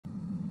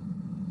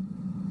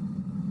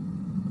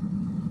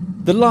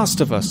The Last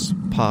of Us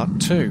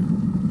Part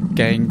 2,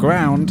 Gain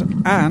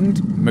Ground, and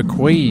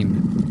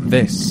McQueen.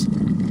 This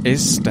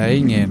is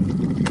Staying In.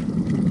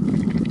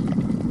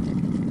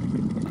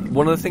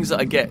 One of the things that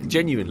I get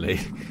genuinely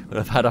when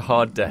I've had a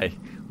hard day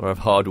or a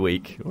hard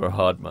week or a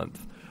hard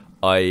month,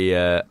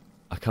 I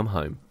come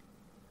home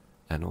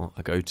and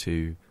I go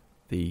to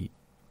the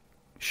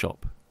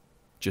shop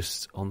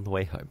just on the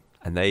way home.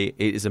 And it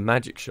is a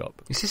magic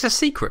shop. Is this a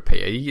secret,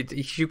 Peter?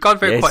 You've gone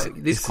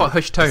these quite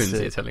hushed tones that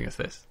you're telling us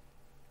this.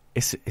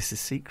 It's a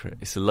secret.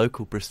 It's a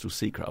local Bristol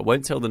secret. I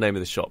won't tell the name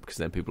of the shop because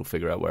then people will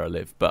figure out where I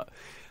live. But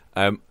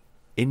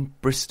in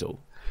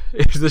Bristol...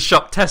 Is the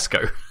shop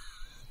Tesco?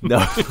 No.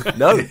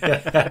 No,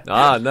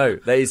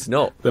 it's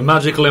not. The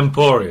Magical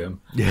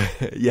Emporium.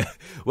 Yeah.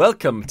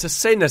 Welcome to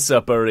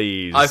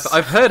Sainsbury's.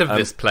 I've heard of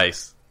this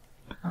place.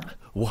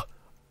 What?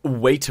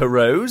 Waiter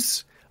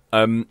Rose?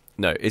 No,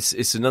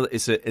 it's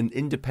an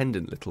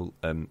independent little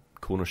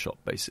corner shop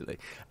basically,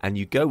 and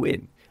you go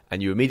in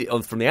and you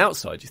immediately from the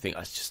outside you think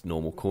that's just a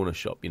normal corner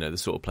shop, the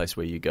sort of place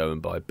where you go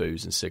and buy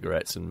booze and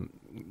cigarettes and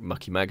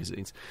mucky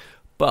magazines.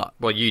 But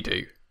well, you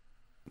do.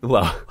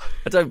 Well,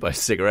 I don't buy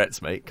cigarettes,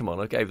 mate. Come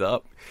on, I gave that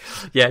up.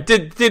 Yeah,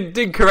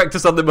 did correct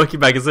us on the mucky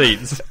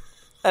magazines.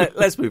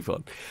 Let's move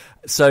on.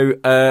 So,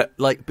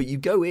 but you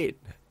go in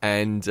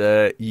and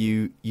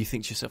you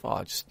think to yourself,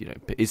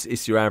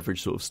 it's your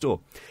average sort of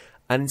store.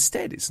 And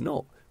instead, it's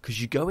not, because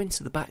you go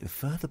into the back. The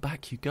further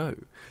back you go,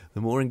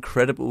 the more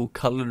incredible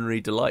culinary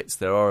delights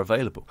there are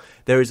available.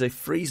 There is a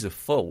freezer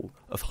full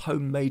of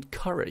homemade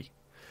curry.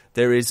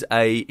 There is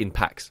in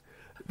packs.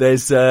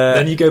 There's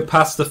then you go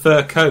past the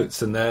fur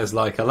coats and there's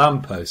like a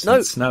lamppost. And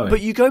it's snowing.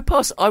 But you go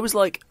past. I was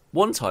like,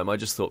 one time I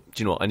just thought,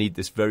 do you know what? I need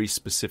this very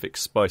specific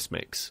spice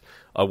mix.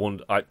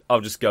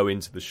 I'll just go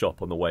into the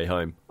shop on the way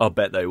home. I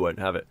bet they won't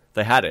have it.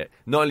 They had it.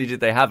 Not only did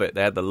they have it,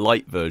 they had the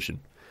light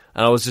version,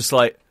 and I was just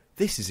like,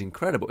 this is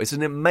incredible. It's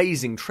an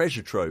amazing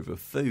treasure trove of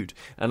food.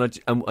 And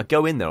I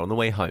go in there on the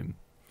way home,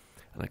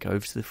 and I go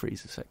over to the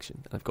freezer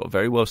section. And I've got a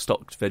very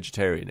well-stocked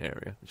vegetarian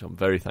area, which I'm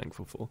very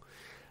thankful for.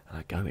 And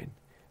I go in,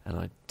 and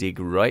I dig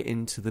right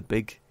into the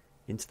big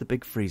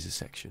freezer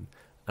section,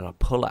 and I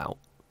pull out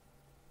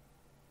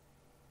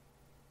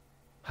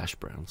hash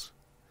browns.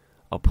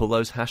 I'll pull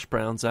those hash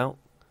browns out,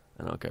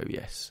 and I'll go,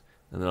 yes.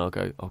 And then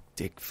I'll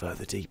dig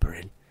further deeper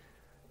in,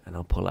 and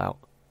I'll pull out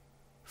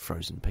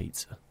frozen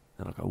pizza.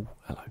 And I'll go, oh,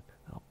 hello.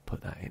 I'll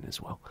put that in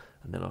as well.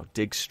 And then I'll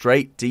dig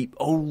straight deep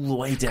all the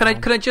way down.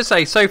 Can I just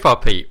say, so far,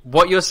 Pete,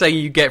 what you're saying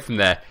you get from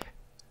there,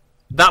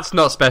 that's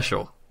not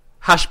special.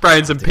 Hash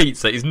browns and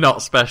pizza is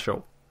not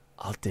special.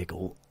 I'll dig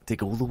all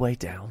the way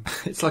down.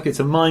 It's like it's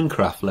a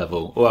Minecraft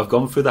level. Oh, I've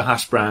gone through the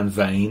hash brown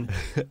vein.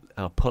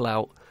 I'll pull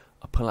out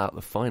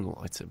the final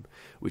item,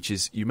 which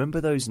is, you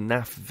remember those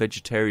naff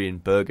vegetarian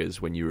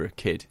burgers when you were a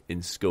kid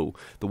in school?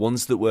 The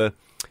ones that were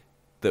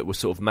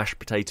sort of mashed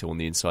potato on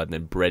the inside and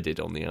then breaded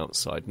on the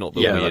outside, not the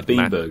weird like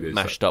bean burgers,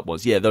 mashed up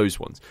ones. Yeah, those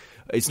ones.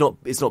 It's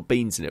not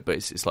beans in it, but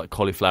it's like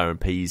cauliflower and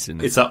peas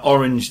and it's that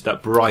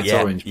bright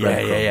orange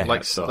bread.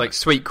 Like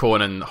sweet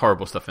corn and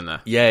horrible stuff in there.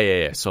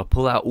 Yeah. So I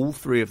pull out all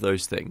three of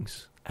those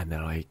things, and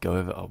then I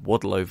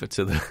waddle over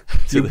to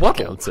the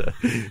counter.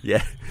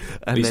 Yeah,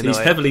 and he's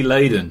heavily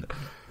laden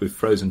with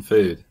frozen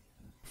food.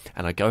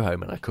 And I go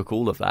home and I cook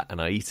all of that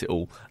and I eat it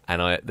all,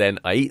 and I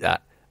eat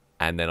that,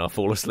 and then I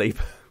fall asleep.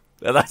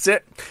 And that's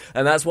it.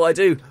 And that's what I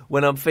do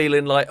when I'm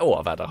feeling like,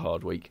 I've had a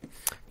hard week.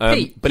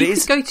 Pete, but you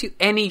could go to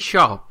any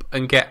shop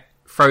and get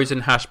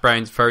frozen hash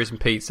browns, frozen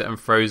pizza, and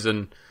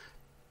frozen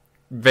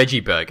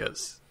veggie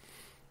burgers.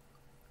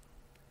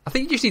 I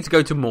think you just need to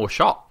go to more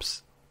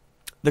shops.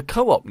 The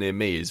Co-op near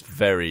me is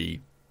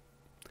very...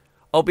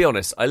 I'll be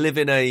honest, I live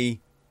in a...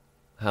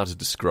 How to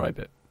describe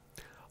it?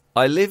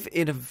 I live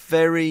in a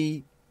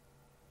very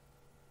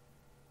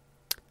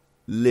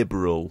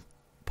liberal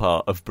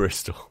part of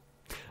Bristol.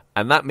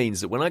 And that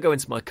means that when I go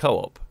into my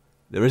Co-op,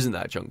 there isn't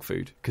that junk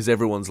food. Because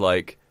everyone's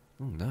like,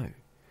 oh no,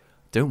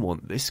 don't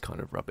want this kind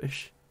of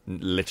rubbish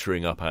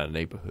littering up our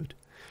neighbourhood.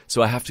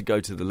 So I have to go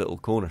to the little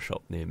corner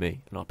shop near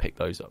me, and I'll pick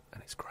those up,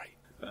 and it's great.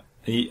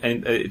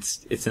 And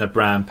it's in a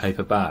brown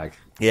paper bag.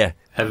 Yeah.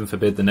 Heaven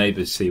forbid the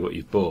neighbours see what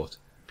you've bought.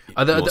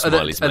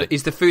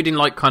 Is the food in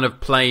like kind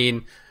of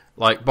plain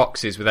like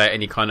boxes without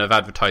any kind of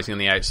advertising on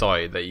the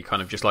outside that you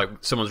kind of just like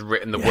someone's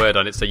written the word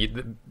on it, so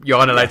you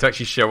aren't allowed to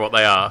actually show what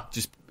they are?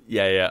 Just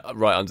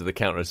right under the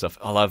counter and stuff.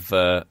 I'll have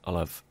a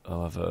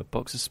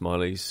box of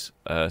Smileys,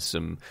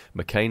 some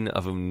McCain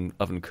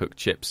oven cooked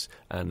chips,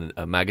 and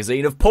a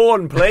magazine of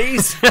porn,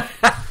 please.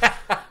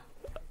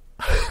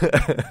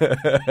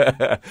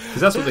 Because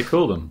that's what they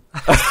call them.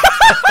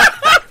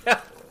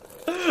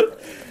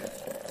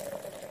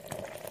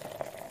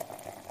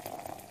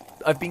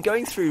 I've been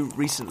going through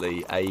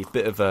recently a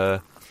bit of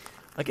a,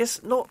 I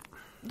guess not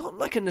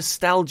like a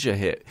nostalgia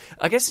hit.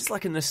 I guess it's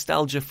like a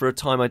nostalgia for a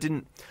time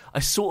I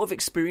sort of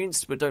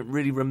experienced but don't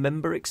really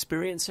remember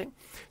experiencing.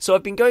 So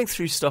I've been going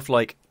through stuff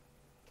like,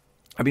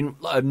 I'm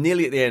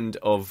nearly at the end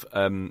of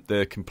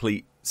the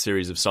complete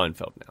series of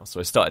Seinfeld now.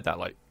 So I started that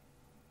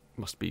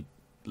must be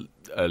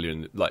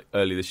early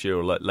this year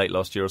or late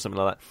last year or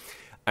something like that.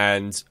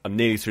 and I'm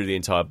nearly through the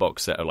entire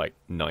box set of like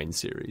 9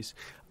 series.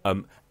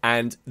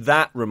 And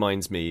that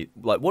reminds me,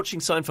 like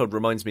watching Seinfeld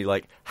reminds me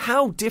like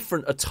how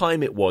different a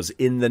time it was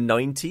in the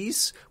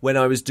 90s when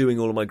I was doing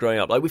all of my growing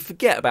up. Like we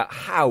forget about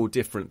how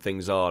different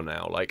things are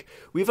now. Like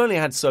we've only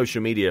had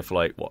social media for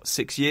like,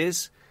 6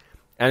 years?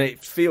 And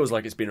it feels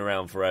like it's been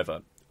around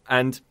forever.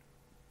 And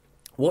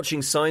watching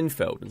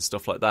Seinfeld and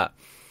stuff like that,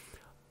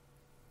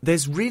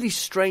 there's really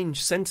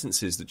strange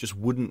sentences that just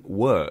wouldn't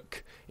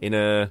work in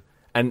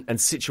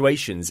and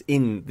situations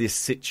in this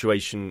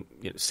situation,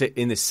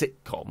 in this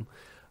sitcom,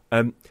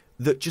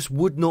 that just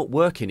would not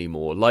work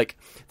anymore. Like,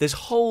 there's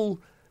whole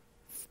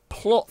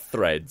plot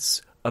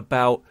threads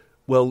about,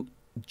 well,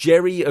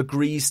 Jerry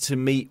agrees to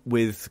meet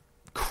with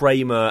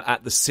Kramer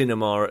at the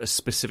cinema at a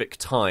specific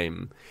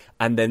time,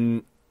 and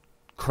then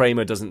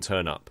Kramer doesn't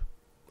turn up.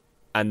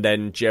 And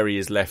then Jerry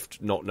is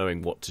left not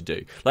knowing what to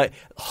do. Like,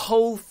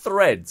 whole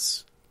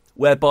threads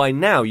whereby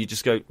now you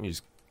just go, you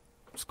just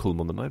call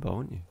them on the mobile,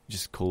 wouldn't you? You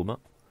just call them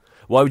up.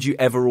 Why would you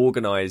ever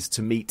organise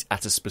to meet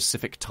at a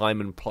specific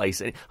time and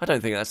place? I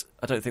don't think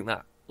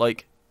that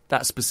like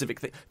that specific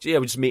thing. Yeah,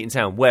 we'll just meet in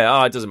town. Where?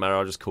 It doesn't matter.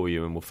 I'll just call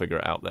you and we'll figure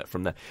it out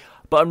from there.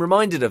 But I'm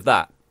reminded of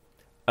that,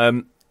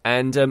 and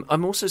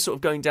I'm also sort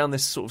of going down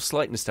this sort of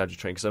slight nostalgia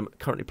train because I'm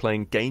currently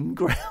playing Game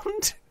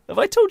Ground. Have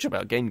I told you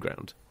about Game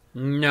Ground?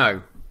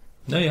 No.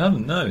 No, you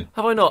haven't. No.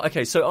 Have I not?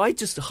 Okay, so I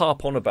just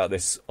harp on about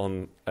this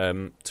on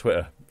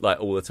Twitter like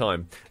all the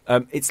time.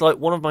 It's like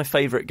one of my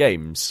favourite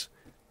games.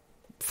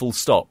 Full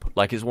stop.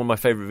 Like, it's one of my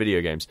favourite video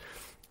games.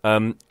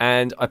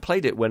 And I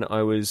played it when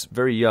I was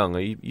very young.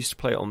 I used to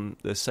play it on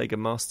the SEGA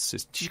Master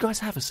System. Did you guys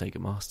have a SEGA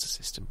Master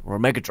System? Or a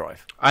Mega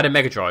Drive? I had a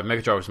Mega Drive.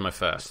 Mega Drive was my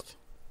first.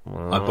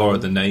 I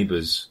borrowed the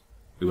neighbours.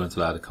 We weren't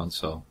allowed a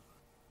console.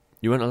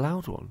 You weren't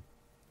allowed one?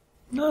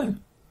 No.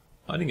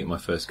 I didn't get my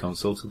first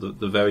console till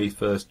the very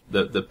first,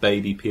 the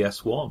baby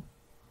PS1.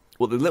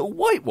 What, the little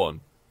white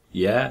one?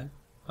 Yeah.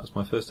 That's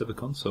my first ever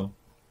console.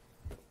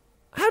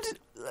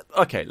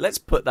 Okay, let's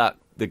put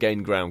the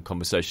Game Ground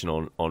conversation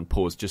on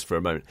pause just for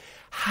a moment.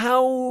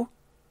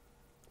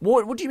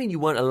 What do you mean you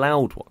weren't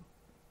allowed one?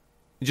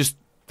 They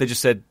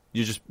just said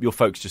your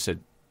folks just said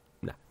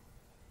no.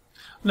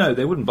 No,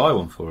 they wouldn't buy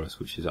one for us,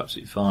 which is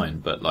absolutely fine.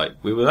 But like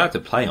we were allowed to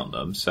play on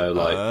them, so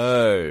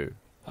like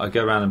I'd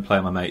go around and play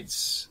on my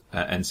mates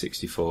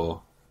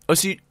N64. Oh,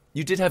 so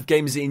you did have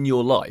games in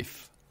your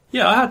life?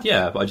 Yeah, I had.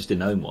 But I just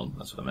didn't own one.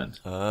 That's what I meant.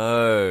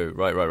 Oh,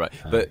 right.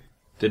 But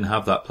didn't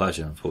have that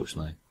pleasure,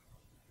 unfortunately.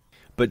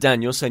 But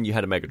Dan, you're saying you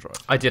had a Mega Drive?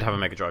 I did have a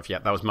Mega Drive, yeah.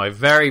 That was my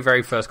very,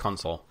 very first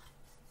console.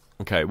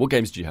 Okay, what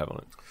games do you have on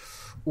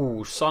it?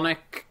 Ooh,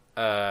 Sonic,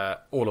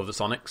 all of the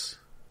Sonics.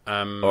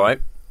 All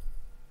right.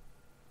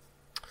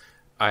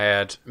 I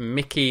had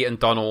Mickey and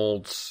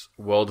Donald's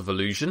World of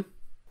Illusion.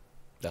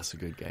 That's a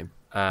good game.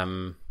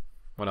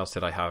 What else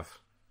did I have?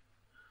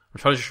 I'm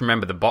trying to just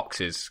remember the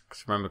boxes,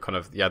 because I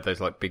remember you had those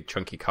like big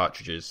chunky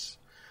cartridges.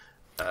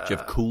 Do you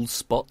have Cool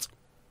Spot?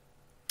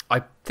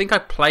 I think I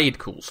played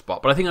Cool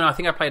Spot, but I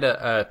think I played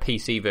a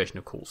PC version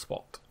of Cool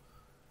Spot.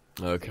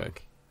 Okay.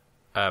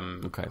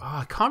 Okay. Oh,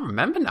 I can't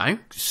remember now.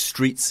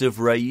 Streets of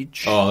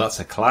Rage. Oh, that's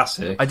a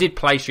classic. I did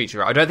play Streets of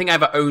Rage. I don't think I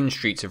ever owned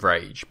Streets of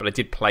Rage, but I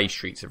did play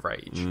Streets of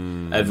Rage.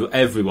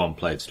 Everyone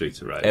played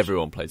Streets of Rage.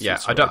 Everyone played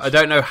Streets of Rage. I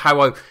don't know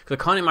how because I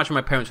can't imagine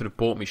my parents would have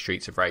bought me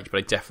Streets of Rage, but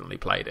I definitely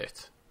played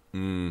it.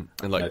 And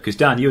because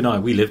Dan, you and I,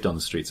 we lived on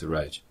the Streets of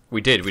Rage.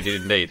 We did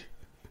indeed.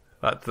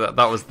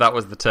 That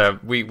was the term.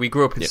 We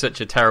grew up in such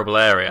a terrible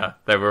area.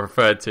 They were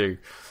referred to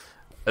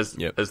as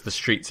the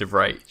Streets of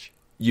Rage.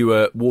 You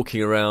were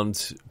walking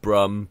around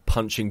Brum,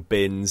 punching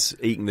bins,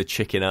 eating the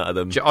chicken out of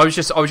them. I was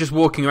just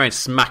walking around,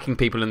 smacking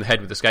people in the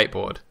head with a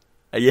skateboard.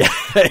 Yeah,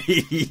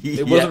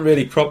 it wasn't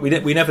really proper.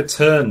 We never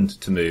turned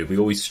to move. We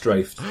always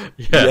strafed.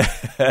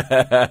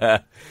 Yeah.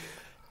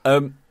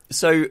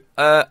 So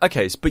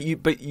but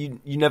you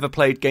never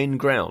played Game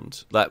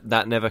Ground.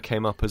 That never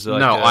came up as like.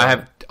 No, I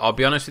have. I'll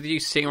be honest with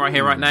you. Sitting right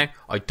here, right now,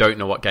 I don't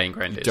know what Game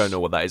Ground is. Don't know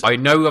what that is. I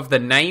know of the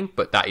name,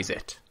 but that is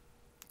it.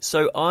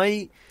 So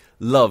I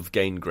love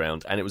Game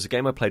Ground, and it was a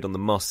game I played on the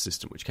Master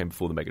System, which came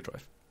before the Mega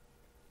Drive.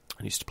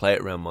 I used to play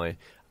it around my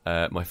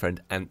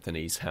friend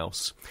Anthony's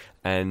house,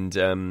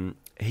 and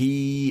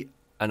he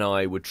and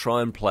I would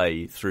try and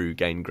play through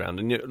Game Ground,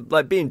 and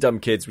like being dumb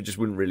kids, we just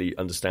wouldn't really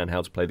understand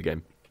how to play the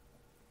game.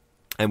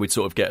 And we'd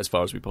sort of get as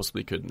far as we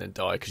possibly could and then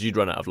die, because you'd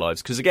run out of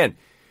lives. Because again,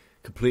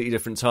 completely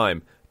different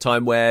time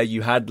where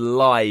you had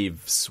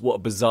lives. What a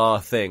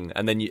bizarre thing.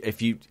 And then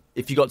if you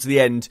got to the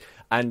end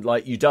and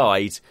like you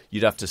died,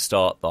 you'd have to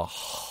start the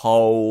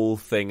whole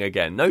thing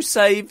again. No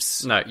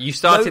saves. No, you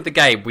started the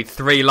game with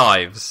 3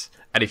 lives,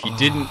 and if you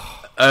didn't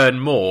earn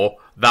more,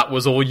 that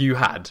was all you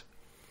had.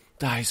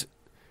 Guys,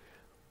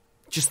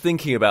 just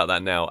thinking about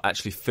that now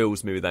actually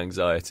fills me with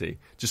anxiety.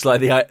 Just like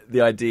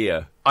the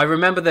idea. I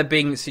remember there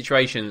being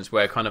situations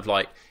where kind of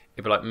like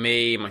it'd be like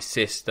me, my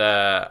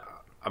sister,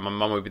 and my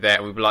mum would be there,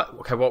 and we'd be like,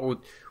 okay, what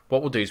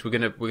we'll do is we're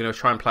gonna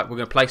try and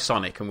play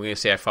Sonic, and we're gonna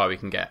see how far we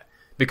can get,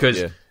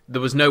 because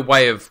there was no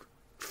way of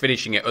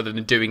finishing it other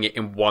than doing it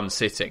in one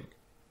sitting.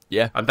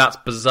 Yeah, and that's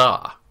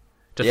bizarre.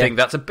 to think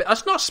that's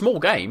not a small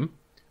game,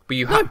 but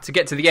you had to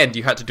get to the end.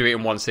 You had to do it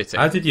in one sitting.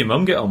 How did your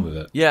mum get on with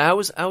it? Yeah,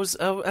 how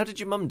did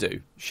your mum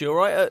do? She all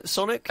right at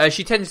Sonic?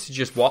 She tends to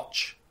just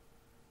watch.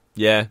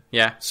 Yeah,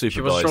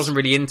 She wasn't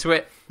really into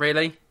it,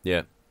 really.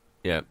 Yeah.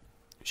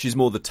 She's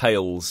more the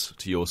Tails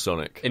to your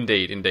Sonic.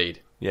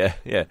 Indeed. Yeah.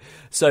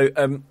 So,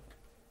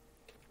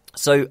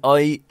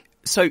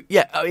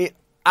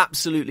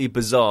 absolutely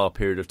bizarre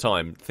period of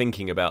time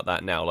thinking about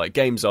that now. Like,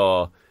 games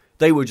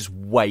they were just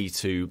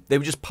they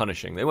were just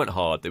punishing. They weren't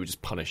hard, they were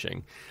just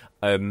punishing.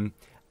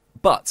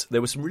 But there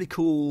were some really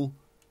cool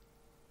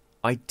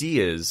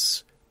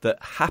ideas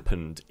that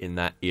happened in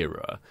that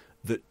era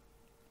that,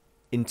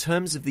 in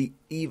terms of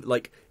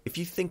if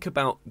you think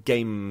about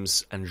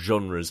games and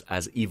genres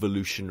as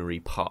evolutionary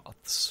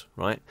paths,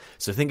 right?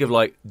 So think of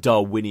like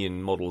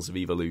Darwinian models of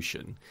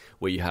evolution,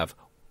 where you have,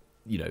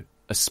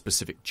 a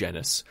specific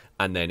genus,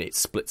 and then it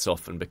splits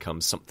off and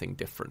becomes something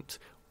different.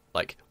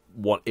 Like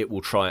part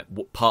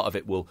of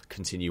it will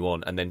continue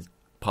on, and then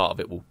part of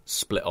it will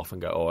split off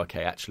and go, oh,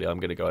 okay, actually, I'm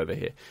going to go over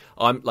here.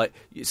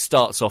 It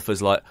starts off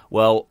as like,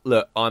 well,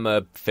 look, I'm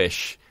a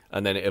fish,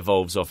 and then it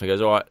evolves off and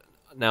goes, all right,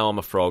 now I'm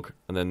a frog,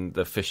 and then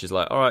the fish is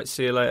like, all right,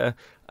 see you later,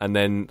 and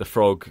then the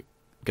frog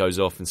goes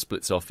off and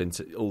splits off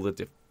into all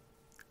the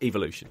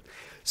evolution.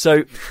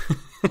 So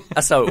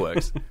that's how it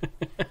works.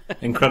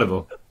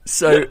 Incredible.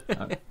 So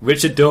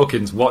Richard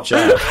Dawkins, watch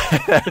out.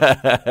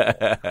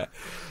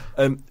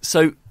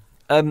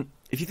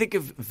 If you think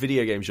of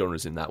video game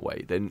genres in that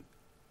way, then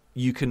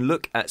you can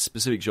look at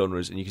specific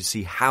genres and you can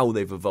see how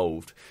they've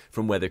evolved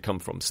from where they've come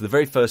from. So the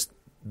very first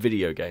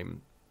video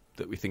game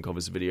that we think of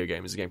as a video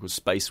game is a game called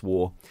Space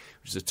War,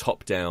 which is a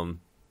top-down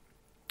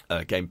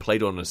game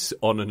played on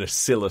an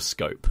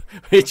oscilloscope,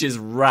 which is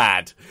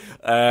rad.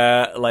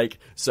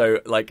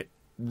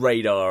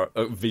 Radar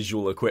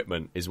visual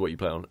equipment is what you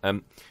play on.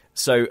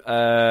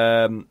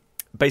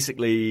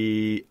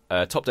 Basically,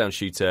 top-down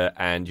shooter,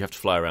 and you have to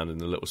fly around in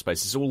the little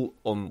space. It's all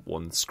on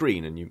one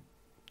screen, and you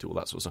do all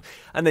that sort of stuff.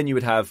 And then it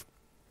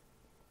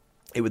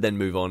would then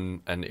move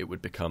on, and it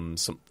would become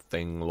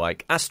something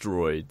like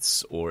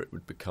Asteroids, or it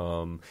would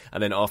become...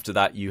 And then after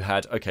that, you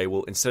had, okay,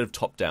 well, instead of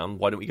top-down,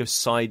 why don't we go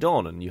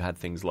side-on? And you had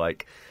things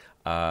like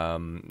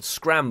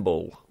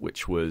Scramble,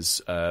 which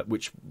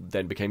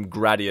then became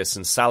Gradius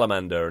and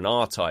Salamander and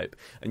R-Type.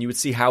 And you would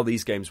see how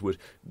these games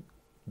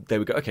they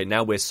would go, okay,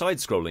 now we're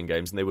side-scrolling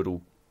games, and they would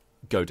all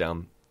go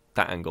down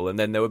that angle. And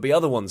then there would be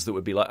other ones that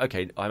would be like,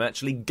 okay, I'm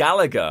actually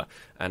Gallagher,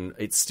 and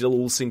it's still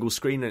all single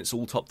screen and it's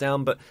all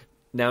top-down, but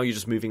now you're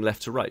just moving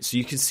left to right. So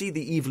you can see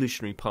the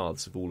evolutionary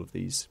paths of all of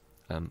these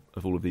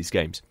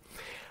games.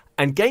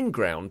 And Game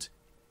Ground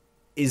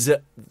is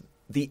at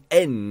the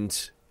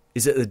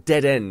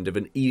dead end of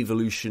an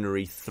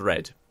evolutionary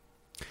thread,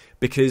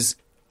 because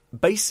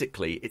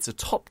basically it's a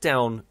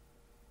top-down,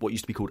 what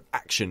used to be called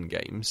action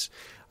games,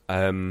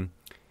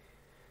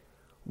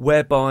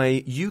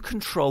 whereby you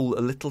control a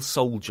little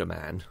soldier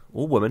man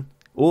or woman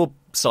or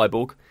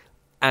cyborg,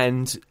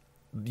 and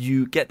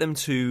you get them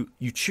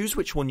you choose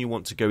which one you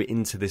want to go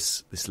into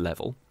this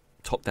level,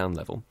 top-down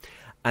level,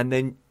 and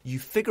then you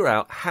figure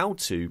out how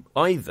to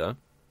either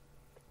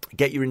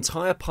get your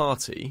entire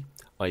party,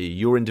 i.e.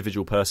 your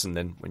individual person,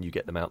 then when you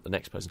get them out, the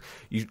next person,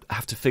 you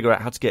have to figure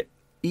out how to get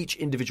each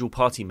individual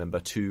party member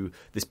to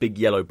this big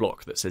yellow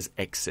block that says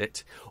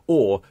exit,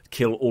 or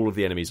kill all of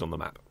the enemies on the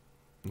map.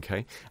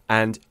 Okay?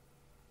 And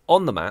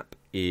on the map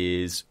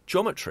is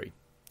geometry.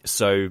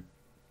 So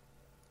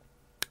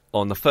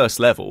on the first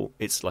level,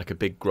 it's like a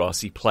big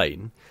grassy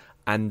plain,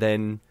 and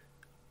then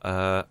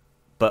but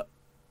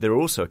there are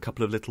also a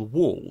couple of little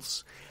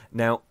walls.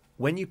 Now,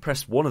 when you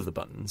press one of the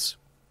buttons,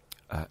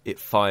 it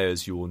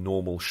fires your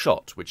normal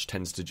shot, which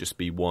tends to just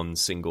be one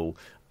single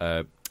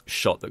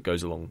shot that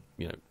goes along,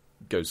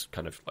 goes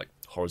kind of like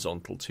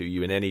horizontal to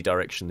you in any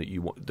direction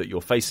that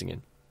you're facing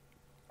in.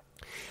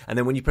 And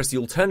then when you press the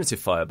alternative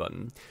fire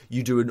button,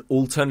 you do an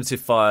alternative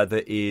fire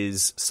that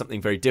is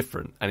something very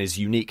different and is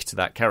unique to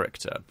that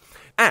character.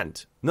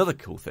 And another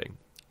cool thing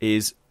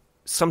is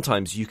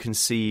sometimes you can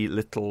see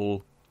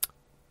little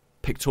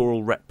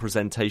pictorial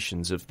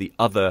representations of the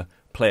other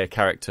player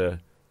character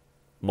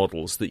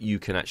models that you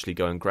can actually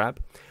go and grab.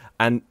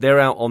 And they're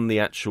out on the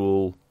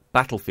actual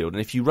battlefield, and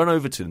if you run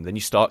over to them, then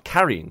you start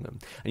carrying them,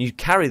 and you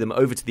carry them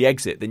over to the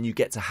exit, then you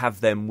get to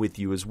have them with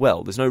you as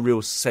well. There's no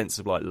real sense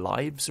of like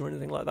lives or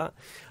anything like that.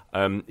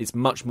 It's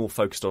much more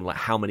focused on like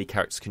how many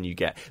characters can you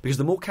get, because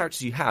the more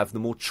characters you have, the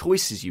more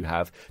choices you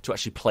have to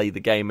actually play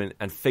the game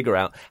and figure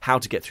out how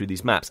to get through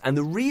these maps. And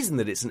the reason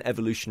that it's an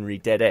evolutionary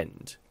dead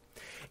end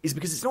is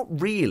because it's not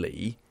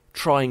really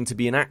trying to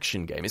be an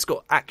action game. It's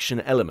got action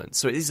elements,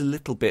 so it is a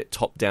little bit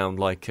top down,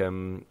 like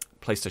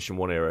PlayStation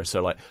 1 era,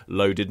 so like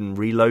Loaded and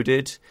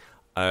Reloaded,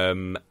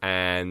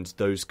 and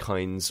those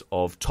kinds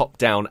of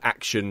top-down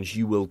actions,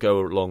 you will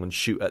go along and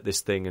shoot at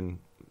this thing and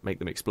make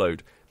them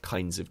explode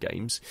kinds of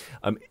games.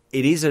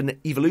 It is an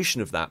evolution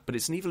of that, but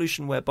it's an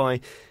evolution whereby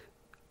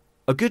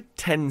a good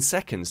 10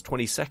 seconds,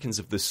 20 seconds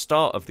of the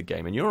start of the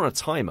game, and you're on a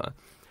timer,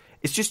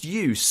 it's just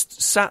you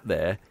sat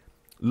there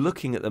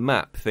looking at the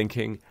map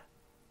thinking,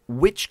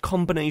 which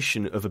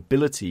combination of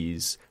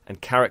abilities and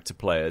character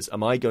players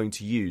am I going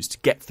to use to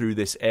get through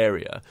this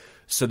area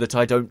so that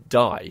I don't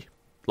die?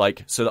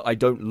 Like, so that I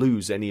don't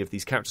lose any of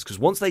these characters. Because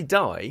once they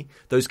die,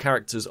 those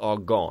characters are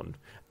gone.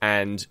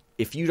 And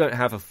if you don't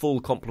have a full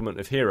complement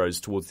of heroes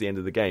towards the end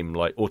of the game,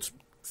 like, or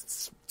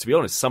to be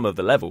honest, some of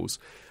the levels,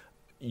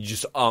 you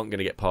just aren't going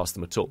to get past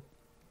them at all.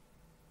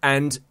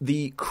 And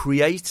the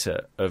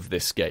creator of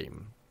this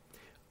game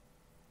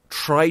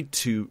tried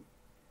to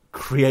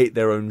create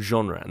their own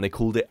genre, and they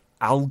called it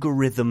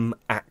algorithm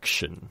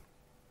action.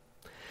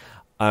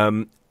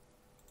 And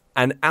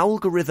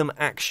algorithm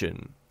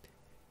action,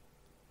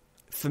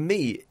 for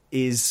me,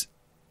 is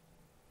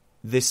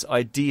this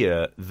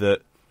idea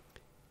that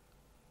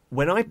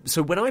when I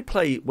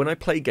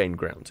play Game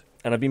Ground,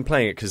 and I've been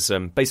playing it because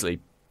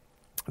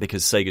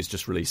Sega's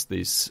just released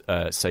this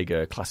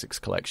Sega Classics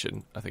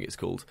collection, I think it's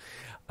called,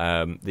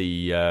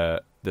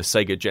 the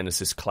Sega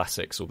Genesis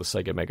Classics, or the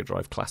Sega Mega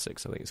Drive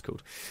Classics, I think it's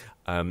called.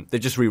 They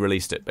just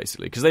re-released it,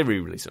 basically, because they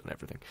re-released it and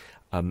everything.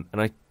 And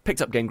I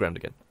picked up Game Ground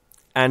again.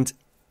 And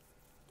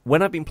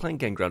when I've been playing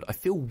Game Ground, I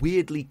feel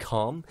weirdly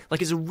calm.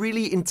 Like, it's a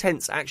really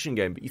intense action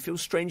game, but you feel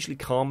strangely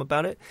calm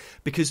about it,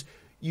 because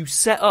you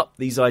set up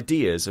these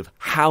ideas of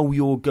how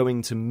you're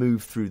going to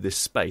move through this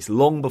space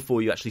long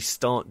before you actually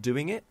start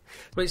doing it.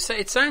 But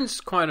it sounds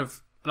kind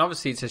of... And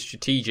obviously it's a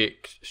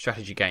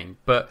strategy game,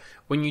 but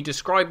when you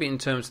describe it in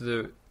terms of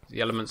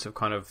the elements of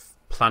kind of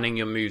planning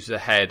your moves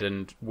ahead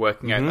and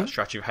working out that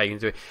strategy of how you can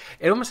do it,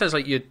 it almost sounds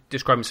like you're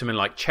describing something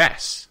like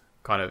chess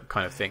kind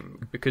of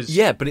thing. Because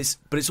but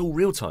it's all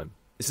real time.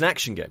 It's an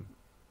action game.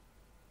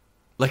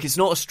 Like, it's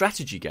not a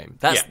strategy game.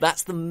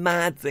 That's the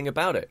mad thing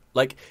about it.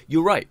 Like,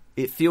 you're right.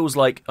 It feels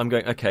like I'm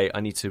going, okay, I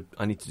need to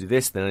do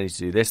this, then I need to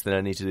do this, then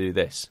I need to do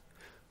this.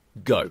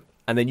 Go.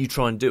 And then you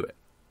try and do it.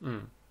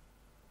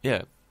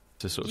 Yeah.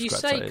 To sort of you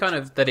say kind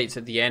of that it's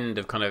at the end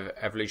of kind of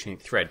evolutionary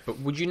thread,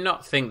 but would you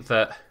not think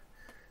that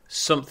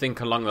something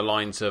along the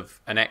lines of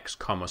an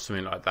XCOM or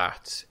something like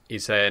that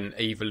is an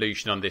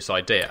evolution on this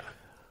idea?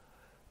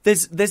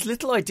 There's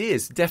little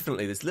ideas,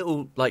 definitely. There's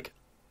little, like,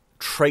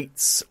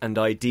 traits and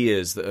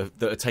ideas that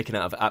are taken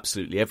out of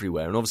absolutely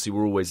everywhere, and obviously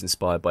we're always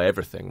inspired by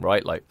everything,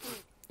 right? Like,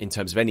 in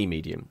terms of any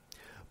medium.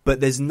 But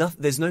there's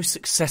no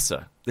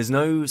successor. There's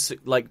no,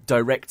 like,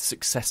 direct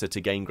successor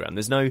to Game Ground.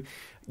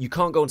 You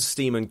can't go onto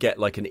Steam and get,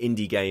 like, an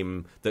indie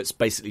game that's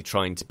basically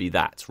trying to be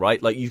that,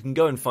 right? Like, you can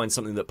go and find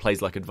something that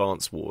plays like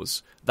Advance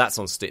Wars. That's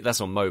on Steam.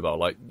 That's on mobile.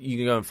 Like, you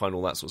can go and find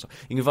all that sort of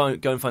stuff. You can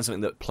go and find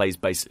something that plays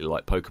basically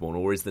like Pokemon,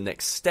 or is the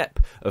next step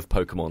of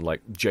Pokemon,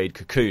 like Jade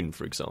Cocoon,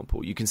 for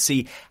example. You can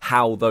see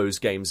how those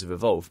games have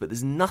evolved, but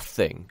there's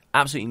nothing,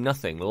 absolutely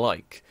nothing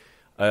like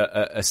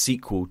a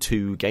sequel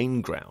to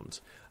Game Ground.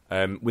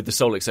 With the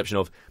sole exception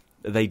of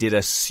they did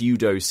a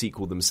pseudo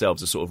sequel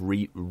themselves, a sort of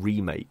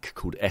remake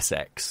called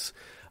SX,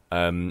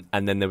 and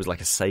then there was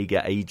like a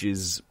Sega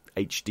Ages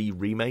HD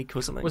remake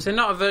or something. Was there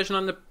not a version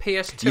on the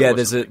PS2? Yeah,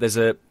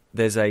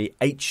 there's a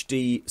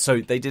HD. So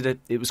they did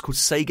it was called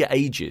Sega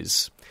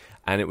Ages,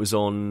 and it was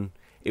an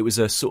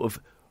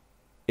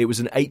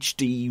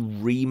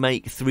HD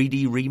remake,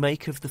 3D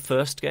remake of the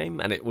first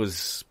game, and it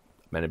was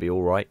meant to be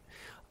all right.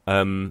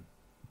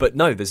 But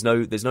no, there's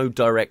no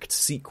direct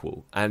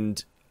sequel,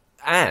 and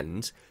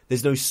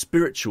there's no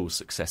spiritual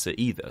successor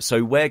either.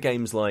 So where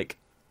games like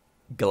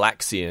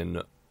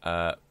Galaxian,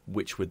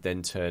 which would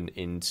then turn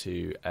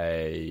into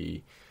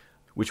like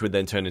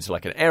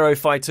an Aero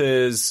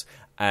Fighters,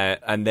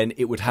 and then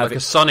it would have like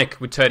a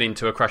Sonic would turn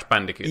into a Crash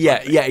Bandicoot.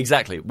 Yeah,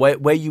 exactly.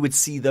 Where you would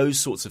see those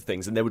sorts of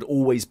things, and there would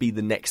always be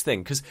the next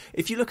thing. Because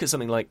if you look at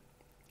something like,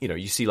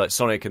 you see like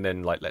Sonic, and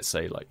then like, let's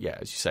say like,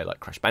 as you say, like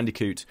Crash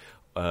Bandicoot.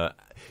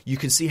 You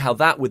can see how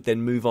that would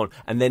then move on,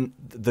 and then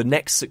the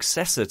next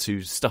successor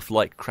to stuff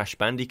like Crash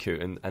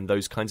Bandicoot and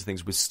those kinds of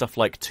things was stuff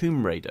like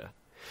Tomb Raider,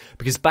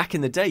 because back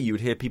in the day you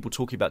would hear people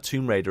talking about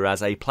Tomb Raider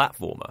as a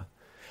platformer,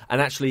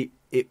 and actually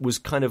it was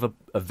kind of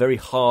a very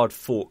hard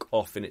fork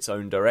off in its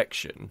own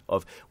direction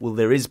of, well,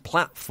 there is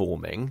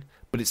platforming,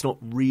 but it's not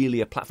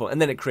really a platform,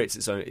 and then it creates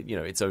its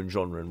own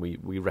genre, and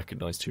we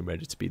recognise Tomb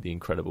Raider to be the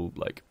incredible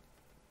like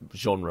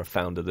genre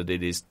founder that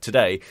it is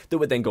today, that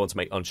would then go on to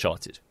make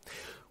Uncharted.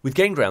 With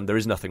Game Ground, there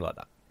is nothing like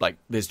that. Like,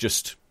 there's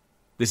just,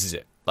 this is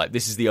it. Like,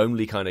 this is the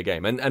only kind of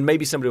game. And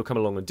maybe somebody will come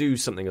along and do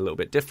something a little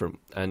bit different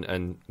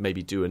and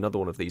maybe do another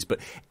one of these. But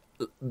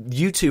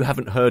you two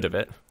haven't heard of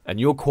it, and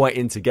you're quite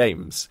into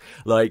games.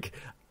 Like,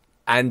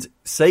 and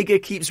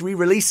Sega keeps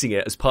re-releasing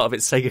it as part of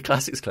its Sega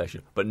Classics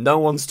collection, but no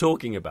one's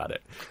talking about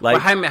it.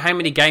 Like, well, how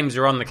many games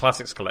are on the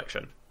Classics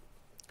collection?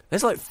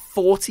 There's like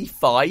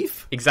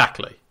 45.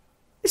 Exactly.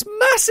 It's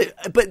massive.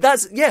 But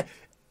that's,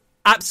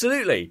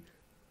 absolutely.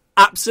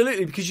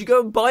 Absolutely, because you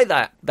go and buy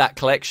that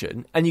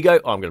collection and you go,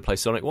 I'm going to play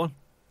Sonic 1.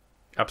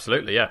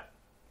 Absolutely, yeah.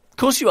 Of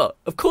course you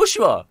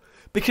are.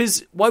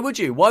 Because why would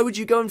you? Why would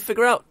you go and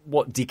figure out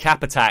what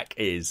Decap Attack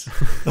is?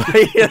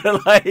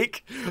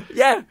 Like,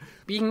 yeah.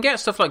 But you can get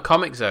stuff like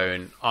Comic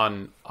Zone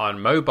on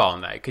mobile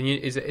now. Can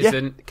you?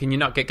 Can you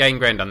not get Game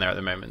Ground on there at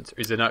the moment?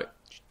 Is there no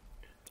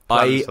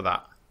plans for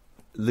that?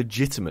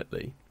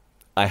 Legitimately,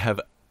 I have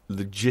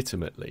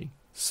legitimately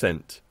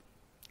sent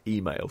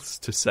emails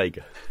to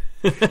Sega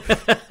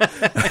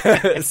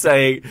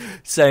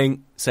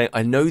saying,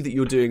 I know that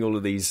you're doing all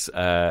of these.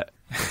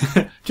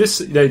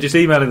 just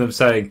emailing them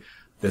saying,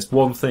 there's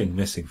one thing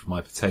missing from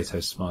my potato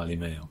smiley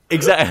meal.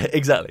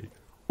 Exactly.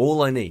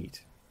 All I need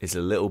is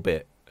a little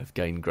bit of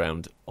gain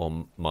ground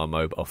on my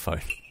mobile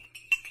phone.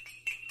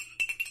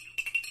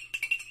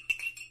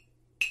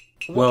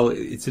 Well,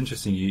 it's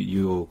interesting.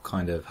 You're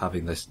kind of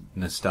having this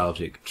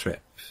nostalgic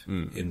trip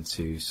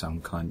into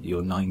some kind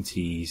your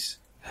 90s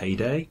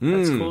heyday.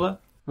 Let's call it.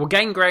 Well,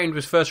 Gain Ground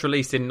was first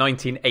released in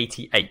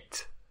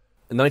 1988.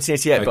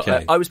 1988,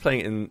 Okay. but I was playing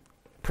it in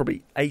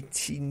probably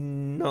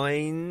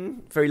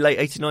 89, very late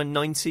 89,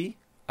 90.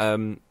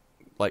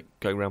 Like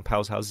going around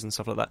pals' houses and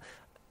stuff like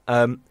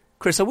that.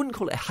 Kris, I wouldn't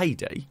call it a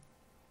heyday.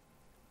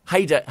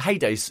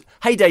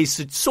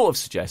 Heydays sort of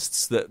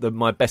suggests that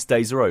my best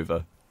days are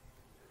over.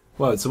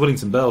 Well, it's a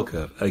Wellington bell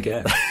curve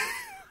again.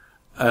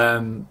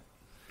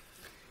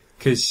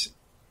 Because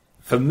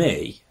for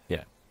me,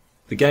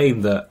 the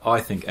game that I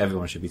think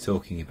everyone should be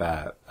talking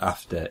about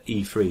after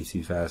E3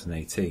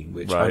 2018,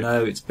 which I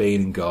know it's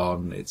been and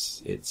gone,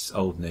 it's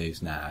old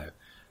news now.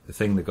 The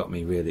thing that got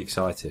me really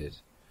excited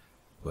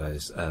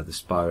was the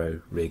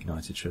Spyro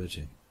Reignited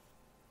trilogy.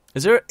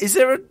 Is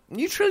there a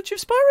new trilogy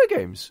of Spyro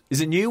games? Is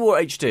it new or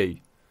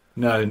HD?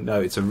 No,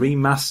 it's a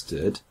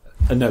remastered.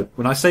 No,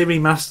 when I say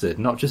remastered,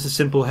 not just a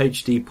simple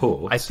HD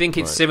port. I think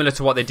it's similar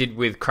to what they did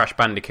with Crash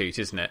Bandicoot,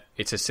 isn't it?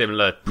 It's a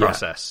similar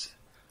process.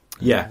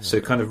 Yeah, so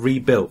kind of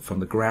rebuilt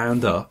from the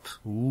ground up,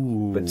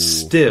 but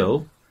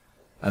still,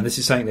 and this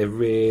is something they've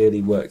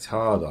really worked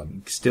hard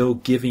on, still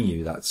giving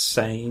you that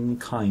same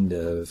kind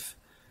of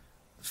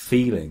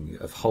feeling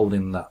of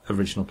holding that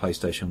original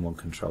PlayStation 1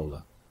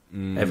 controller.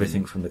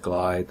 Everything from the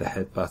glide, the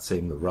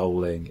headbutting, the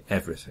rolling,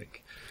 everything.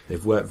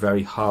 They've worked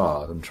very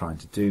hard on trying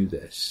to do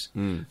this.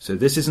 So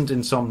this isn't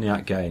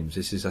Insomniac Games.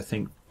 This is, I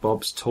think,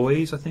 Bob's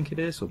Toys, I think it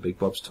is, or Big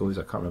Bob's Toys.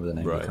 I can't remember the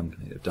name of the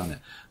company that have done it.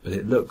 But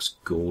it looks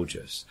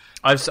gorgeous.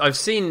 I've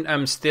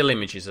seen still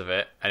images of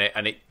it,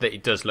 and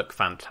it does look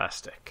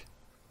fantastic.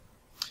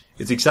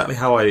 It's exactly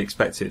how I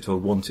expect it or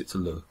want it to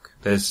look.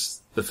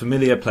 There's the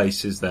familiar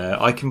places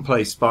there. I can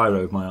play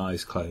Spyro with my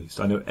eyes closed.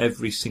 I know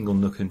every single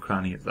nook and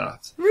cranny of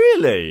that.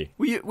 Really?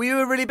 Were you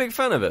a really big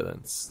fan of it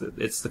then?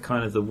 It's the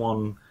kind of the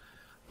one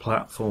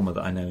platformer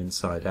that I know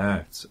inside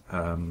out.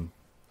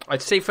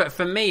 I'd say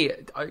for me,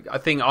 I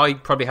think I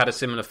probably had a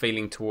similar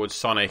feeling towards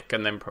Sonic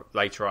and then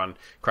later on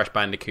Crash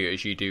Bandicoot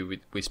as you do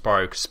with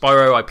Spyro. 'Cause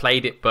Spyro, I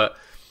played it, but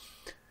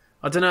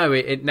I don't know,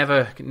 it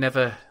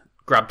never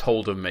grabbed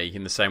hold of me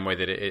in the same way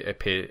that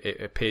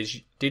it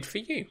appears did for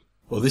you.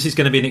 Well, this is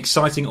going to be an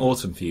exciting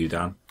autumn for you,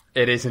 Dan.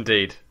 It is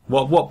indeed.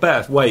 What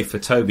better way for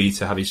Toby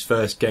to have his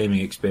first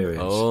gaming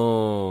experience?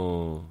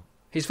 Oh.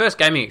 His first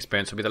gaming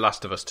experience will be The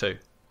Last of Us 2.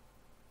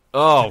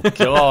 Oh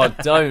God!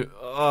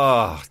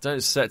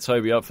 Don't set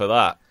Toby up for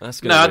that. That's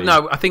gonna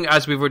No. I think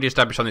as we've already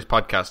established on this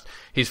podcast,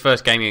 his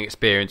first gaming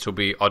experience will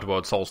be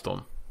Oddworld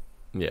Soulstorm.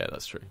 Yeah,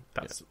 that's true.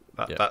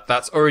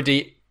 That's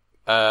already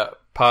part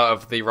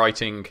of the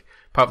writing,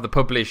 part of the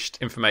published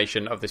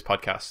information of this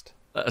podcast.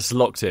 That's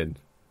locked in.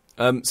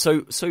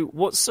 So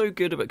what's so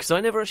good about? Because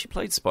I never actually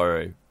played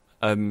Spyro.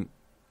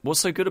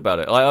 What's so good about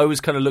it? I always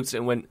kind of looked at it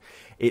and went,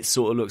 it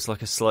sort of looks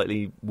like a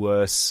slightly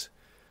worse.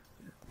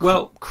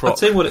 Well, I'll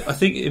tell you what. I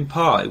think in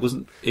part it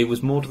wasn't. It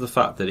was more to the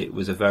fact that it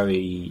was a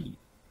very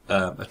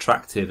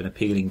attractive and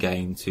appealing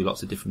game to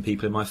lots of different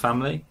people in my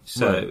family.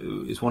 So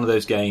it's one of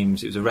those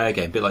games. It was a rare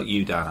game, a bit like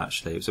you, Dan.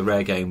 Actually, it was a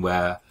rare game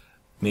where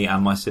me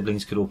and my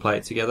siblings could all play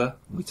it together.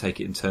 We take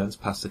it in turns,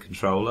 pass the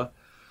controller.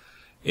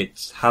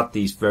 It's had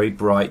these very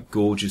bright,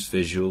 gorgeous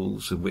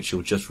visuals in which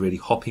you're just really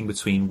hopping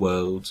between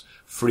worlds,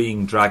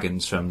 freeing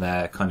dragons from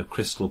their kind of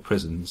crystal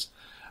prisons.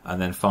 And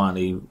then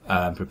finally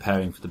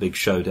preparing for the big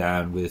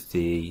showdown with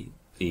the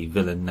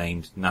villain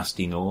named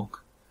Nasty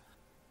Nork.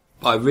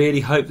 But I really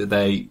hope that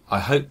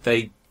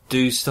they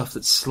do stuff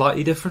that's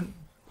slightly different.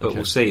 But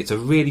we'll see. It's a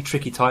really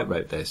tricky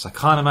tightrope, this. I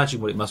can't imagine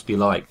what it must be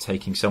like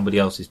taking somebody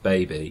else's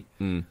baby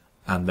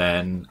and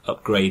then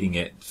upgrading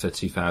it for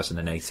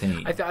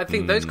 2018. I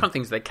think those kind of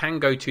things, they can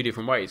go two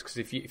different ways. Because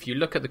if you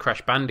look at the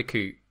Crash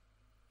Bandicoot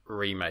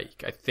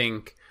remake, I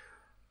think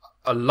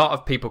a lot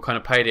of people kind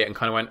of played it and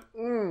kind of went,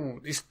 "Ooh,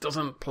 this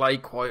doesn't play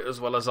quite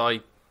as well as I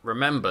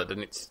remembered,"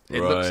 and it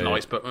looks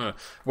nice, but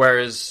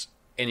whereas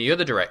in the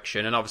other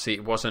direction, and obviously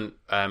it wasn't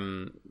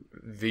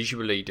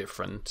visually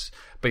different,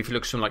 but if you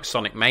look at something like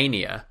Sonic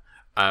Mania,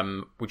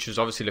 which was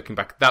obviously looking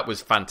back, that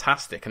was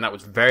fantastic and that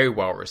was very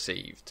well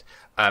received.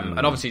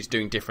 And obviously it's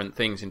doing different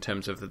things in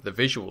terms of the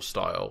visual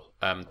style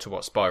to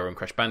what Spyro and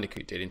Crash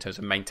Bandicoot did in terms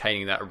of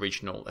maintaining that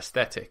original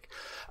aesthetic.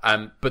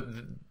 But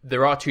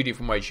there are two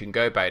different ways you can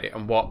go about it.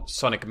 And what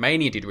Sonic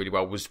Mania did really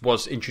well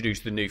was introduce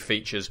the new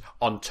features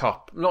on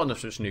top, not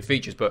necessarily new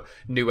features, but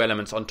new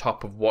elements on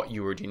top of what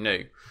you already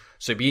knew.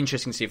 So it'd be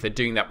interesting to see if they're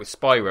doing that with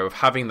Spyro, of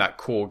having that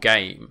core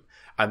game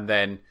and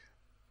then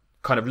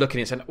kind of looking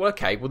at it and saying, well,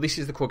 okay, well, this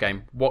is the core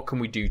game. What can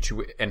we do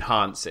to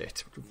enhance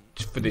it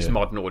for this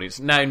modern audience?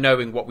 Now,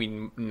 knowing what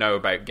we know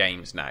about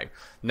games now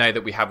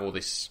that we have all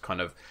this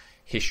kind of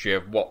history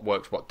of what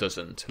works, what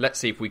doesn't, let's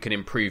see if we can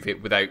improve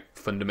it without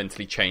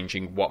fundamentally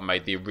changing what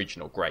made the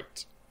original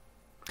great.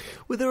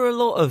 Well, there are a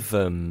lot of...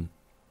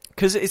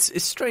 Because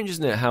it's strange,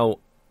 isn't it, how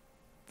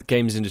the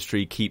games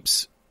industry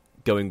keeps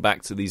going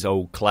back to these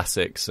old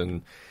classics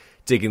and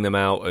digging them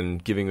out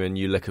and giving them a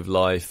new look of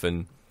life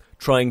and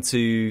trying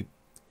to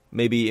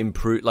maybe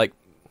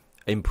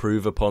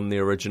improve upon the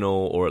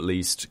original, or at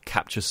least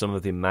capture some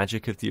of the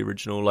magic of the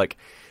original. Like,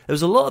 there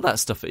was a lot of that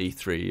stuff at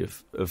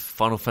E3 of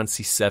Final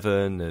Fantasy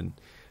VII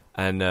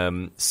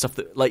and stuff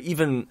that, like,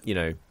 even, you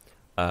know,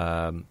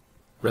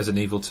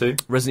 Resident Evil 2.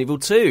 Resident Evil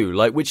 2,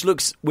 like, which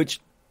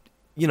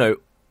you know,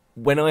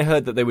 when I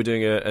heard that they were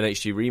doing an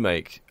HD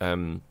remake,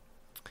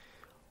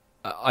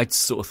 I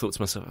sort of thought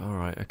to myself, all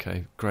right,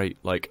 okay, great.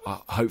 Like,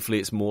 hopefully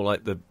it's more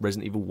like the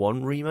Resident Evil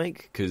 1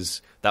 remake,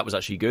 because that was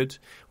actually good.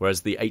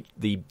 Whereas the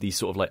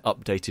sort of like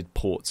updated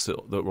ports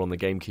that were on the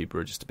GameCube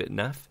were just a bit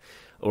naff,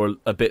 or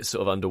a bit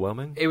sort of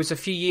underwhelming. It was a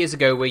few years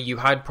ago where you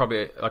had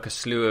probably like a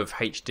slew of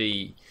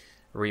HD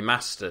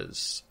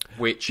remasters,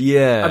 which,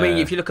 I mean,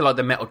 if you look at like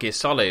the Metal Gear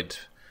Solid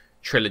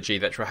trilogy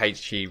that were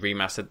HD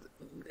remastered,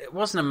 it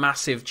wasn't a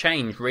massive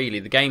change, really.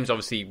 The games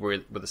obviously were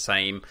the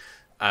same,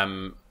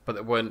 but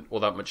there weren't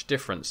all that much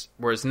difference.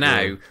 Whereas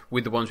now,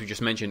 with the ones we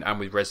just mentioned and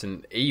with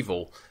Resident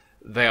Evil,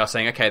 they are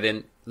saying, okay,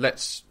 then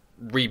let's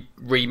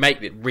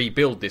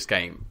rebuild this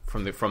game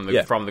from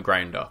the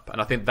ground up.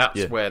 And I think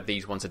that's where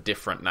these ones are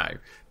different now.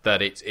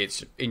 That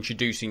it's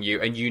introducing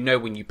you, and you know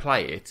when you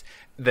play it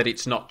that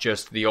it's not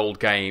just the old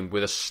game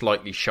with a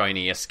slightly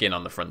shinier skin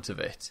on the front of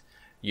it.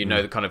 You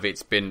know, kind of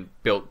it's been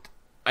built,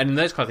 and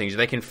those kind of things,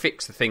 they can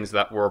fix the things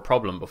that were a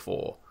problem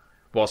before,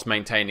 whilst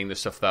maintaining the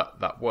stuff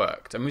that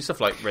worked. I mean,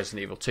 stuff like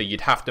Resident Evil 2,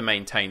 you'd have to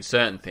maintain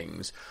certain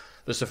things.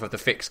 The stuff of the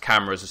fixed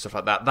cameras and stuff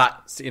like that,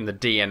 that's in the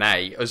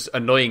DNA. As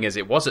annoying as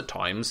it was at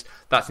times,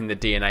 that's in the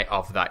DNA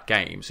of that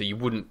game. So you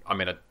wouldn't... I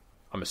mean,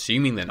 I'm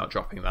assuming they're not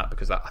dropping that,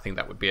 because I think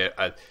that would be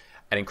an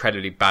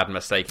incredibly bad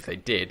mistake if they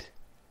did.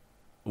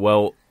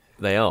 Well,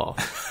 they are.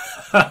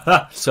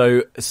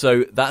 So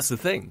that's the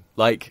thing.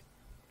 Like,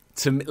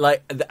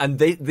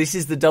 this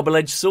is the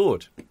double-edged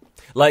sword.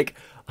 Like...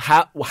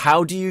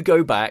 How do you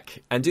go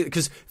back and do?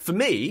 Because for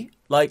me,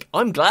 like,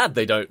 I'm glad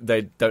they don't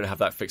have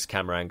that fixed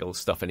camera angle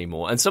stuff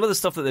anymore. And some of the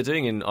stuff that they're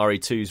doing in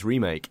RE2's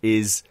remake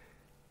is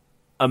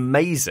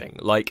amazing.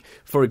 Like,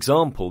 for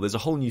example, there's a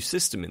whole new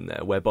system in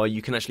there whereby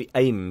you can actually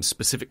aim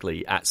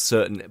specifically at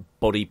certain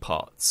body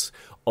parts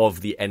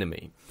of the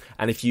enemy.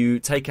 And if you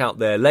take out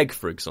their leg,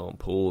 for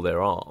example, or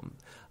their arm,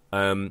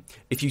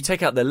 if you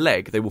take out their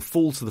leg, they will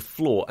fall to the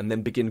floor and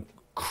then begin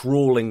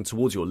crawling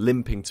towards you or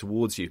limping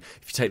towards you.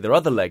 If you take their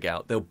other leg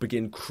out, they'll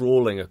begin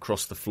crawling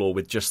across the floor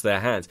with just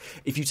their hands.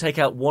 If you take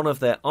out one of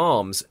their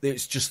arms,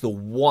 it's just the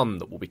one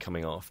that will be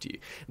coming after you.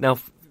 Now,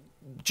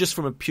 just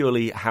from a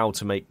purely how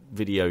to make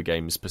video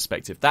games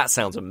perspective, that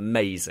sounds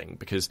amazing,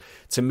 because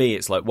to me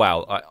it's like,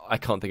 wow, I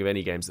can't think of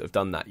any games that have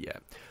done that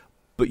yet.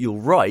 But you're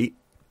right,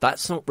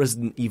 that's not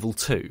Resident Evil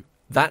 2.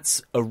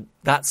 That's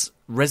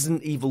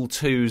Resident Evil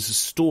 2's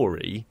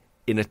story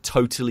in a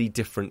totally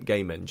different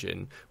game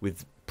engine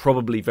with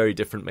probably very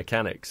different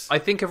mechanics. I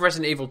think of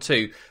Resident Evil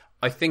 2,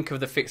 I think of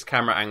the fixed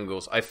camera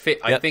angles. I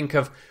think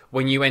of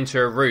when you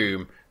enter a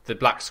room, the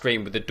black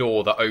screen with the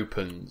door that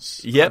opens.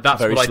 Yep,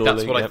 that's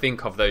what I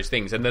think of those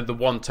things. And then the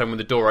one time when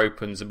the door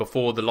opens and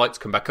before the lights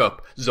come back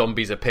up,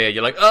 zombies appear.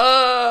 You're like,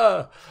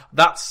 ah!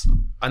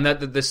 And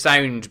the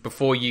sound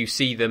before you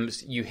see them,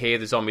 you hear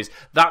the zombies.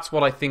 That's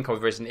what I think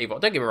of Resident Evil.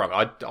 Don't get me wrong,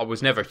 I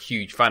was never a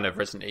huge fan of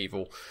Resident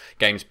Evil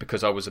games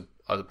because I was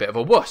a bit of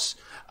a wuss.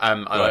 I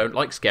don't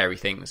like scary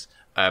things.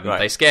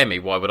 They scare me.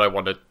 Why would I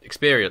want to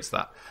experience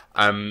that?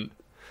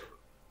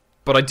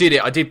 But I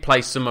did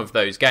play some of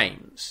those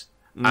games,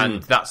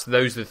 and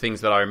those are the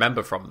things that I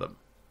remember from them.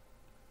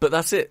 But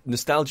that's it.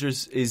 Nostalgia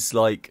is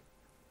like,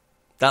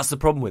 that's the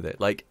problem with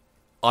it. Like,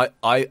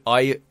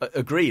 I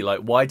agree. Like,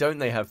 why don't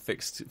they have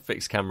fixed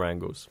camera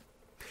angles?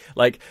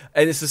 Like,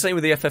 and it's the same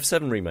with the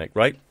FF7 remake,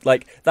 right?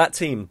 Like, that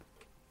team.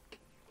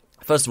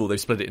 First of all, they've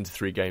split it into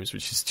 3 games,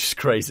 which is just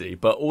crazy.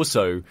 But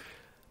also,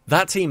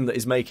 that team that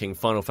is making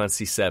Final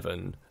Fantasy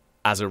VII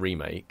as a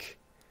remake,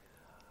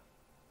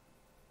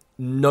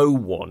 no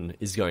one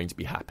is going to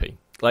be happy.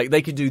 Like,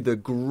 they could do the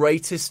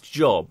greatest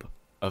job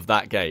of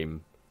that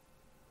game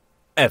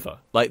ever.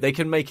 Like, they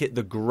can make it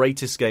the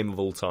greatest game of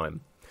all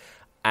time,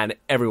 and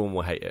everyone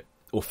will hate it.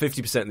 Or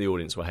 50% of the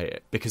audience will hate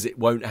it, because it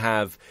won't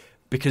have...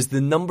 Because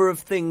the number of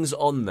things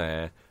on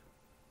there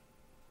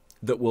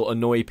that will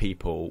annoy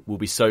people will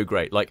be so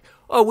great. Like,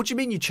 oh, what do you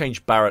mean you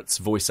changed Barrett's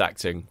voice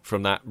acting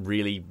from that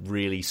really,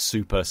 really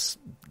super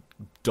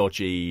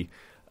dodgy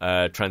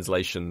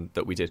translation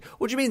that we did?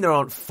 What do you mean there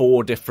aren't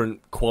 4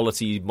 different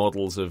quality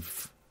models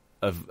of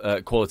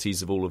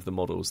qualities of all of the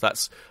models?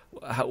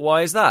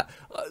 Why is that?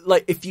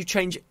 Like, if you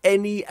change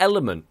any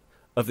element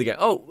of the game.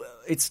 Oh,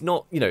 it's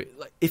not,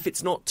 like, if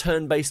it's not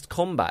turn-based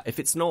combat, if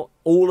it's not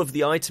all of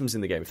the items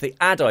in the game, if they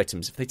add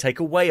items, if they take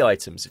away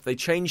items, if they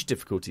change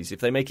difficulties, if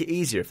they make it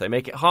easier, if they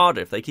make it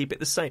harder, if they keep it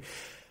the same.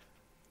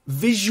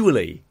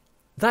 Visually,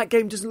 that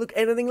game doesn't look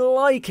anything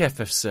like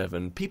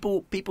FF7.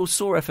 People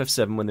saw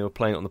FF7 when they were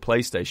playing it on the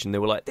PlayStation. They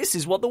were like, this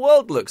is what the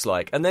world looks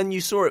like. And then you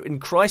saw it in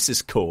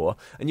Crisis Core,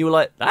 and you were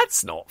like,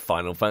 that's not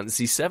Final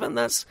Fantasy VII.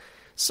 That's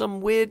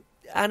some weird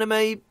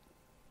anime,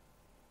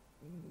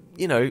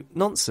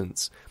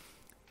 nonsense.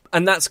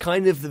 And that's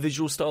kind of the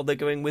visual style they're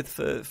going with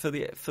for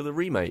the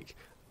remake.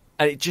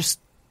 And it just,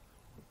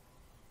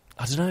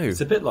 I don't know.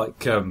 It's a bit like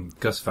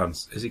Gus Van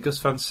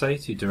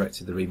Sant who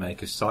directed the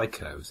remake of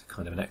Psycho? It was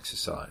kind of an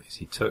exercise.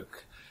 He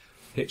took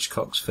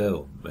Hitchcock's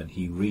film and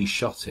he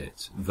reshot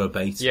it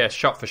verbatim. Yeah,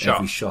 shot for shot.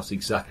 Every shot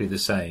exactly the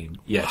same.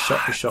 Yeah,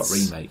 shot for shot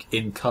remake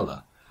in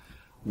colour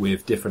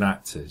with different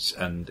actors.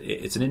 And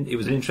it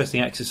was an interesting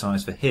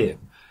exercise for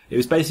him. It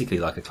was basically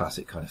like a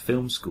classic kind of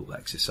film school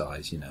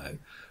exercise,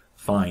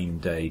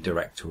 Find a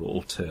director or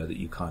auteur that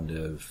you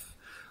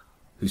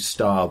whose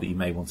style that you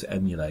may want to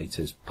emulate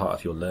as part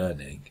of your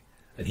learning.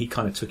 And he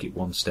kind of took it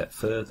one step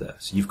further.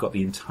 So you've got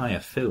the entire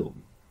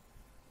film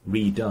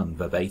redone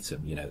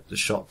verbatim, the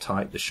shot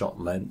type, the shot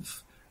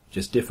length,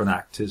 just different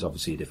actors,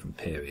 obviously a different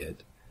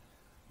period.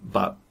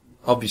 But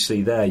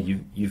obviously there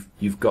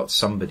you've got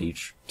somebody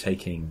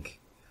taking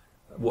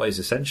what is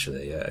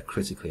essentially a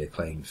critically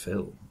acclaimed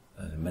film,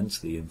 an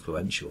immensely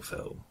influential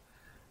film,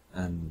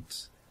 and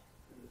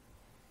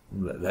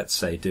let's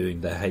say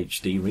doing their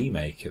HD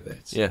remake of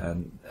it. Yeah.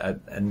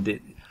 And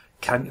it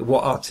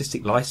what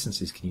artistic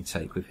licenses can you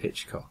take with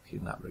Hitchcock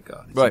in that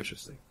regard? It's right.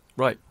 Interesting.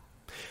 Right.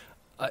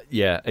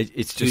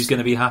 It's just... Who's going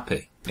to be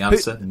happy? The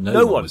answer?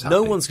 No one's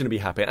going to be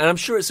happy. And I'm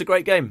sure it's a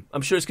great game.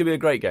 I'm sure it's going to be a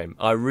great game.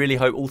 I really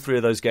hope all three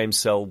of those games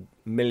sell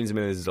millions and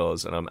millions of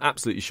dollars, and I'm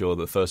absolutely sure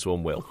the first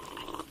one will.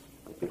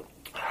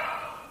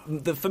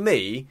 For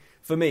me,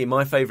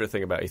 my favourite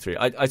thing about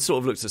E3, I sort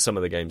of looked at some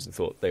of the games and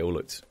thought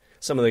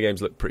some of the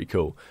games looked pretty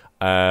cool.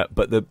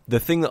 But the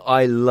thing that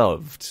I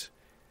loved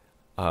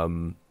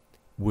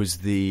was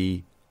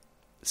the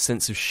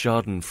sense of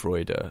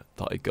schadenfreude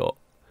that I got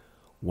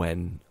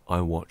when I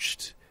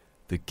watched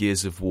the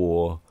Gears of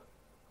War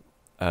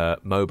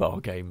mobile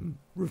game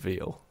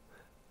reveal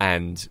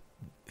and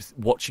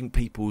watching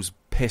people's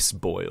piss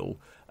boil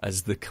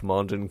as the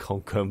Command and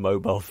Conquer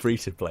mobile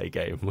free-to-play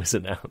game was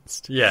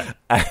announced. Yeah.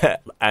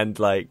 And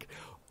like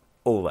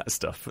all that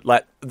stuff.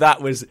 Like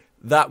that was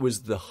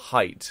the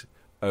height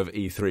of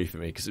E3 for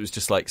me, because it was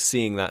just like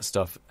seeing that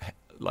stuff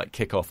like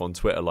kick off on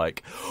Twitter,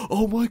 like,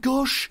 oh my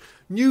gosh,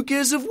 new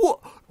Gears of War.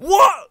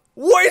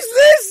 What is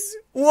this?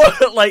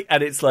 What? Like,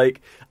 and it's a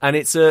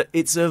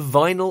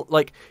vinyl,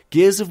 like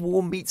Gears of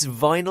War meets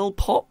Vinyl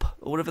Pop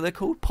or whatever they're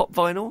called, Pop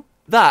Vinyl.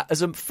 That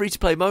as a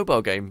free-to-play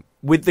mobile game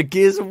with the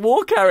Gears of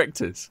War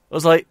characters. I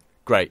was like,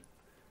 great,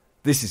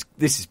 this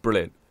is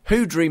brilliant.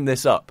 Who dreamed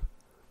this up?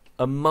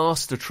 A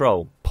master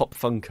troll, Pop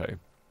Funko.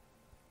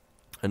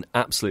 An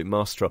absolute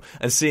master troll.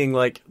 And seeing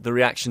like the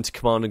reaction to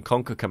Command and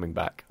Conquer coming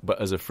back,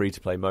 but as a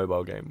free-to-play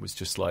mobile game, was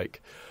just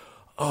like,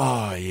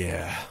 oh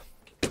yeah,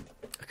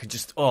 I could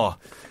just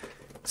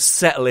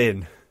settle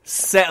in.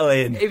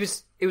 It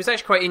was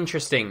actually quite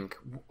interesting,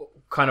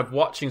 kind of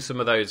watching some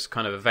of those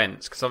kind of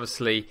events, because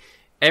obviously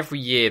every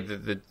year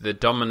the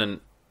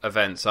dominant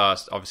events are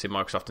obviously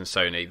Microsoft and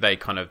Sony. They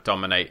kind of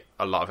dominate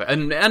a lot of it,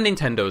 and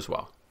Nintendo as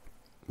well.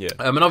 Yeah,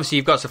 and obviously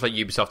you've got stuff like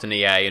Ubisoft and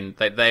EA, and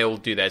they all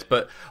do theirs,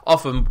 but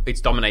often it's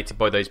dominated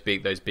by those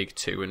big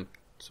two and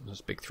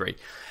sometimes big three.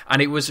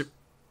 And it was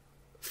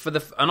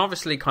and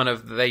obviously kind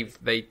of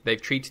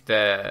they've treated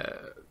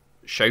their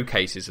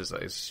showcases,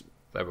 as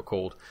they were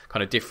called,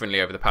 kind of differently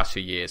over the past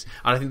few years.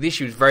 And I think this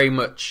year was very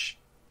much,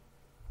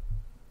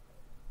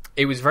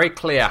 it was very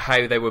clear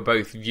how they were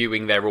both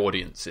viewing their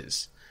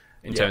audiences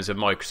in terms of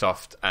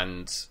Microsoft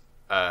and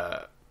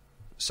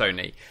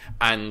Sony.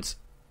 And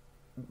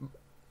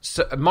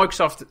so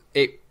Microsoft,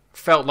 it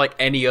felt like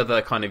any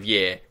other kind of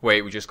year where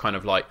it was just kind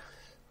of like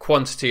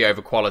quantity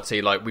over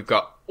quality. Like, we've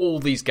got all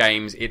these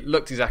games, it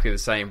looked exactly the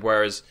same,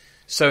 whereas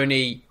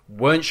Sony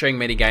weren't showing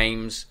many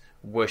games,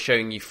 were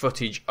showing you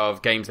footage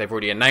of games they've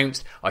already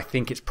announced. I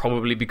think it's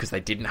probably because they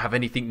didn't have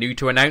anything new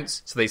to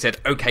announce, so they said,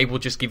 okay, we'll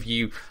just give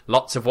you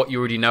lots of what you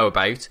already know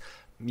about.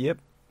 Yep.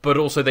 But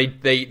also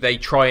they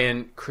try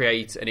and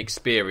create an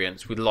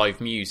experience with live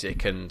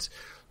music, and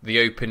they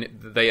opened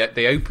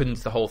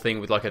the whole thing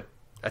with like a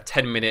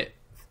 10-minute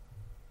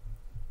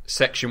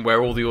section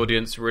where all the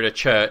audience were in a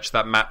church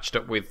that matched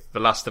up with The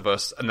Last of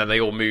Us, and then they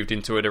all moved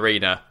into an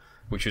arena,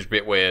 which was a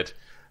bit weird.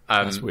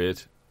 That's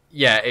weird.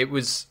 Yeah, it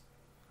was.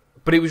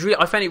 But it was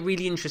I found it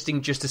really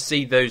interesting just to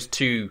see those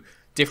two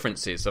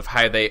differences of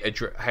how they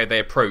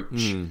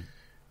approach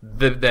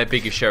their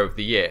biggest show of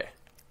the year.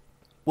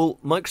 Well,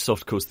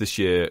 Microsoft, of course, this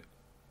year,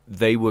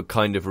 they were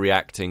kind of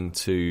reacting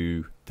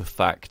to the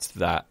fact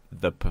that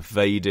the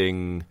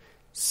pervading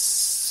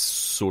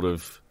sort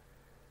of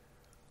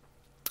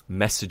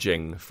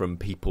messaging from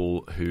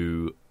people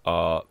who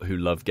who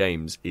love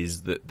games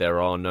is that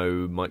there are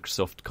no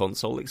Microsoft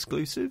console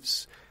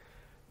exclusives.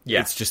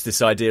 Yeah. It's just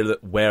this idea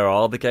that where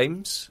are the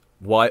games?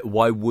 Why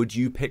would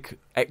you pick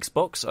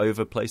Xbox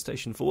over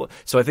PlayStation 4?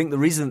 So I think the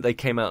reason that they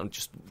came out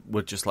and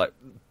were just like,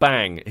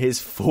 bang, here's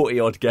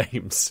 40 odd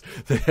games.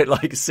 They're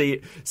like,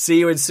 see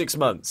you in 6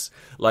 months.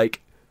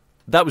 Like,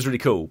 that was really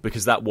cool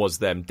because that was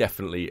them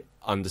definitely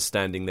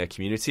understanding their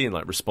community and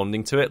like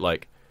responding to it.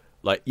 Like,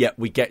 yeah,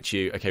 we get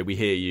you. Okay, we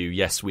hear you.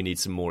 Yes, we need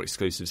some more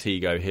exclusives. Here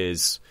you go.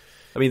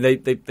 I mean,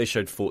 they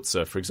showed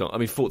Forza, for example. I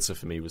mean, Forza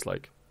for me was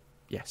like,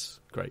 yes,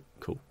 great,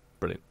 cool,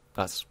 brilliant.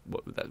 That's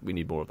what we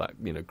need more of that.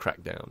 You know,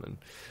 Crackdown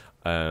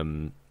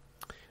and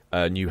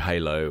new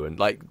Halo and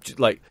like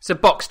it's a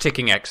box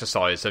ticking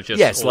exercise of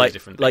just all like these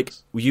different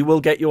things. Like you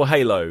will get your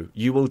Halo,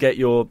 you will get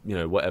your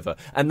whatever,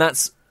 and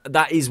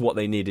that is what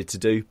they needed to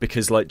do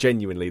because like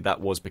genuinely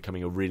that was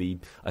becoming a really,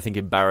 I think,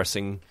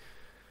 embarrassing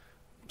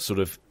sort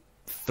of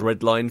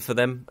thread line for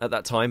them at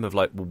that time of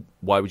like, well,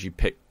 why would you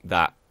pick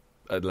that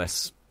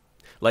unless.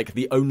 Like,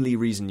 the only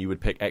reason you would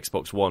pick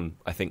Xbox One,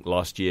 I think,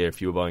 last year, if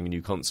you were buying a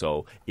new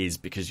console, is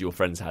because your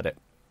friends had it.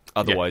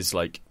 Otherwise,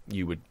 like,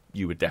 you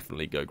would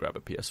definitely go grab a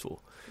PS4.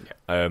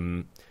 Yeah.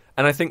 And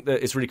I think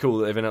that it's really cool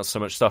that they've announced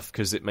so much stuff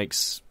because it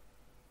makes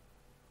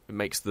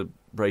the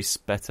race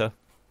better.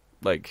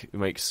 Like, it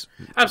makes...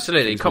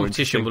 Absolutely.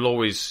 Competition will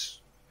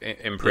always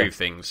improve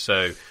things.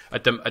 So,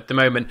 at the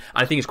moment,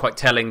 I think it's quite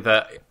telling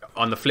that,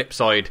 on the flip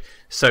side,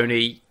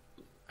 Sony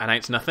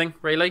announced nothing,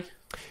 really.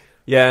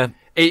 Yeah.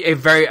 It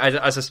very,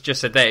 as I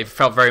just said there, it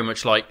felt very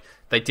much like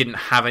they didn't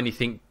have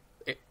anything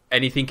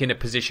in a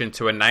position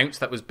to announce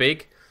that was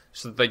big.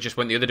 So they just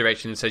went the other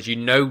direction and says,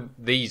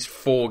 these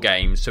 4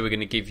 games, so we're going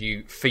to give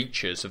you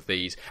features of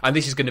these. And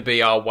this is going to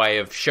be our way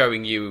of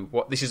showing you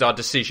this is our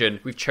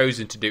decision. We've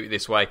chosen to do it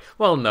this way.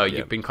 Well, no,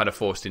 you've been kind of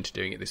forced into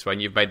doing it this way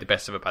and you've made the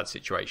best of a bad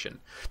situation.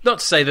 Not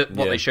to say that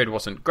what they showed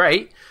wasn't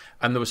great.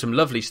 And there was some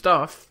lovely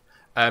stuff.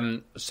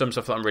 Some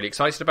stuff that I'm really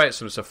excited about,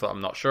 some stuff that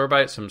I'm not sure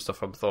about, some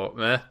stuff I thought,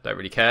 don't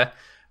really care.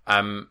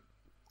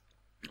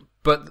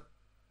 But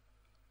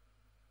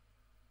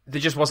there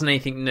just wasn't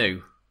anything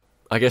new.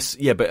 I guess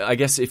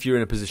if you're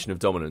in a position of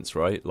dominance,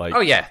 right? Like,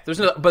 oh yeah,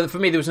 but for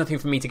me, there was nothing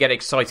for me to get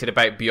excited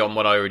about beyond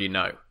what I already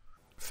know.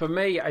 For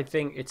me, I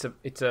think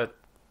it's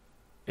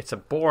a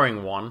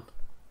boring one,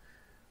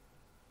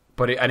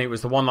 but it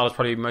was the one that I was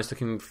probably most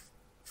looking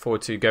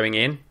forward to going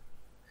in.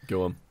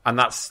 Go on. And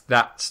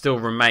that still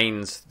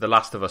remains The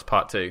Last of Us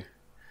Part 2.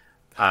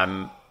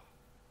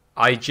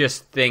 I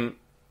just think,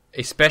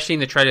 especially in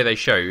the trailer they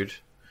showed,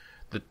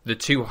 the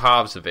two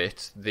halves of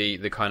it,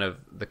 the kind of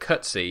the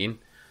cutscene,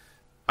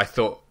 I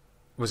thought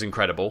was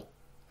incredible.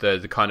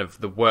 The kind of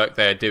the work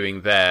they're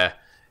doing there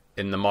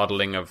in the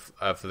modelling of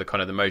the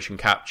kind of the motion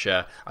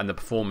capture and the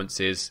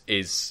performances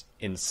is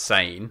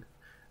insane.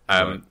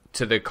 Right.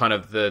 To the kind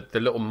of the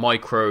little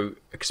micro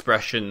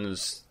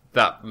expressions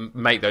that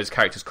make those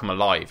characters come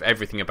alive,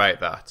 everything about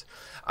that.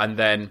 And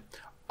then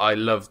I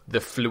love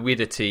the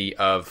fluidity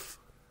of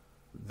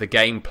the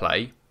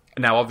gameplay.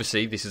 Now,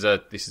 obviously, this is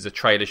a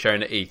trailer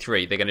shown at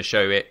E3. They're going to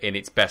show it in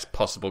its best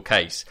possible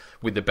case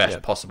with the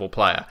best possible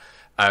player.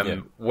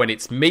 When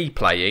it's me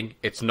playing,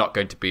 it's not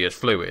going to be as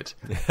fluid.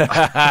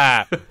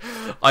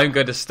 I'm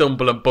going to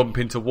stumble and bump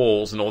into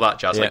walls and all that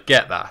jazz. I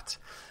get that.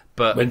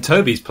 But when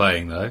Toby's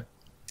playing, though.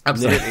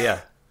 Absolutely,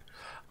 yeah.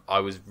 I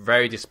was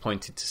very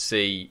disappointed to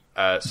see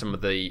some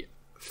of the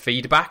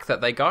feedback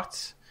that they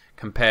got,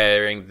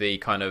 comparing the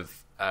kind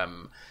of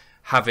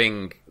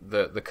having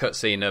the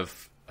cutscene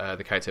of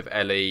the character of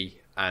Ellie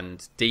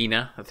and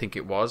Dina, I think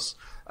it was,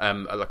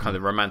 a kind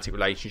of romantic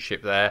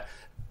relationship there,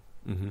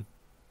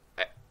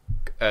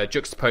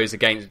 juxtaposed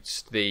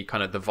against the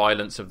kind of the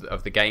violence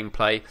of the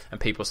gameplay, and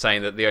people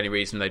saying that the only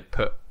reason they'd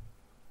put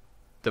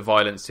the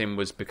violence in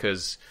was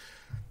because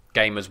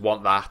gamers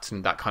want that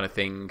and that kind of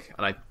thing,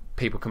 and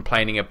people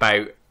complaining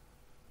about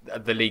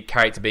the lead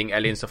character being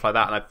Ellie and stuff like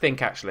that. And I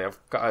think actually I've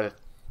got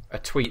a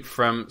tweet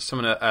from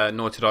someone at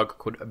Naughty Dog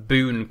called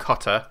Boone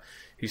Cotter,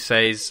 who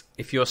says,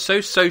 if you're so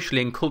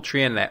socially and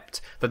culturally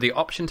inept that the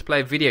option to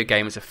play a video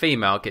game as a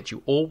female gets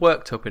you all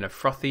worked up in a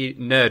frothy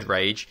nerd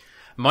rage,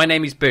 my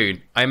name is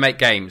Boone. I make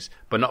games,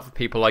 but not for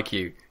people like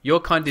you. Your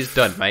kind is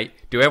done, mate.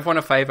 Do everyone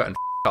a favour and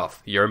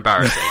off. You're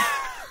embarrassing.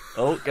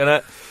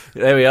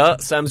 There we are.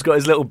 Sam's got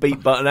his little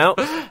beat button out.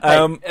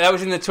 That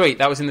was in the tweet.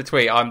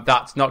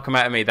 That's not come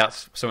out of me.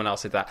 That's someone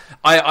else did that.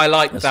 I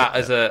like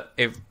that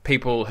if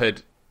people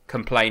had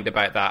complained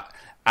about that,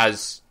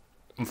 as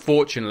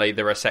unfortunately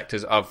there are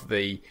sectors of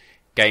the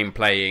game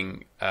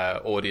playing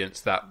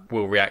audience that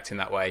will react in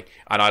that way,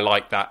 and I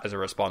like that as a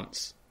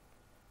response.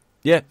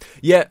 Yeah,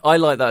 I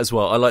like that as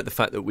well. I like the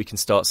fact that we can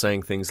start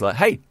saying things like,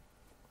 hey,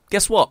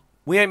 guess what?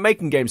 We ain't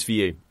making games for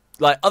you.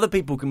 Like, other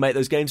people can make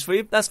those games for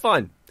you. That's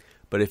fine.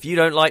 But if you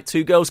don't like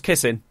two girls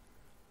kissing,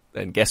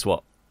 then guess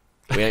what?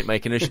 We ain't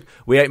making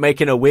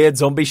a weird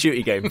zombie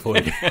shooty game for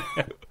you.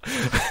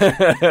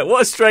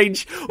 What a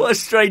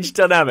strange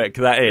dynamic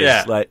that is.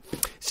 Yeah. Like,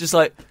 it's just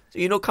like,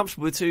 you're not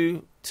comfortable with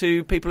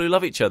two people who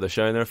love each other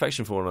showing their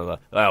affection for one another.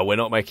 Oh, we're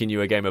not making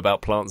you a game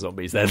about plant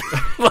zombies then.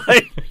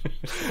 Like,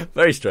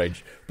 very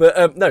strange.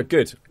 But no,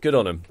 good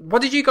on him.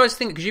 What did you guys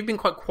think? Because you've been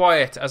quite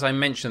quiet as I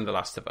mentioned The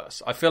Last of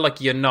Us. I feel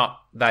like you're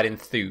not that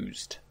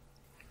enthused.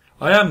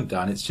 I am,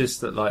 Dan. It's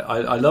just that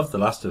I love The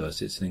Last of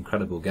Us. It's an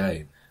incredible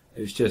game.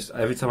 It was just,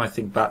 every time I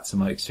think back to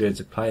my experience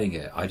of playing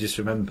it, I just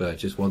remember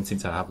just wanting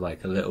to have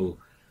like a little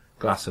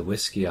glass of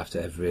whiskey after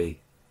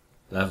every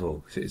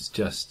level. It's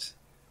just,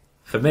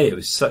 for me, it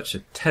was such a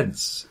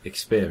tense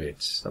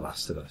experience, The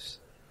Last of Us.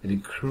 An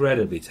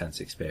incredibly tense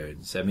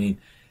experience. I mean,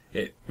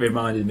 it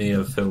reminded me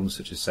of films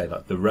such as, say,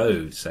 like The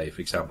Road, say,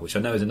 for example, which I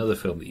know is another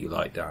film that you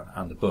like, Dan,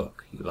 and the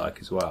book you like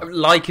as well.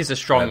 Like is a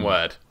strong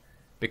word,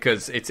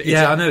 because it's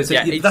I know.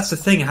 That's the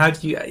thing. How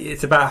do you?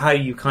 It's about how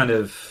you kind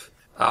of.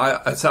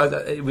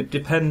 It would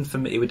depend for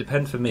me. It would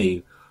depend for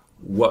me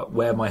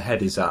where my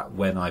head is at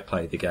when I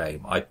play the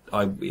game.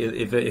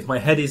 If my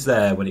head is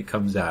there when it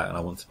comes out and I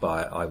want to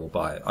buy it, I will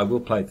buy it. I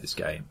will play this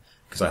game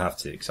because I have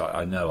to. Because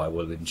I know I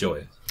will enjoy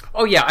it.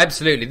 Oh yeah,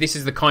 absolutely. This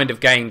is the kind of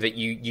game that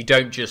you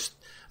don't just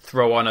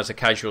throw on as a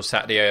casual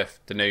Saturday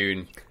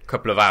afternoon,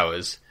 couple of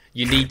hours.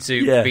 You need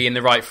to be in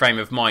the right frame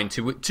of mind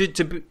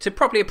to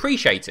properly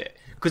appreciate it,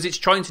 because it's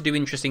trying to do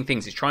interesting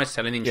things. It's trying to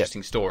tell an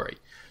interesting story.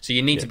 So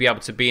you need to be able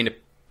to be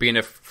in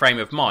a frame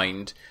of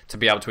mind to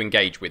be able to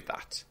engage with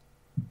that.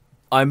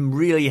 I'm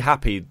really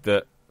happy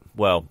that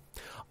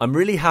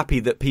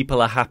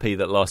people are happy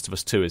that Last of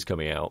Us 2 is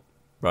coming out,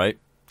 right?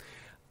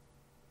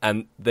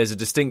 And there's a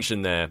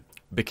distinction there,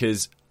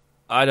 because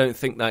I don't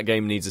think that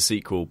game needs a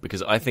sequel,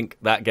 because I think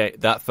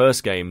that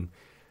first game,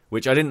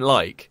 which I didn't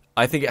like,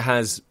 I think it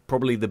has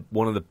probably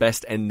one of the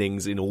best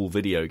endings in all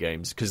video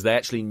games, because they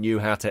actually knew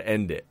how to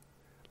end it.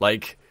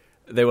 Like,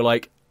 they were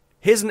like,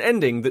 here's an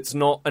ending that's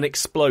not an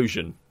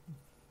explosion.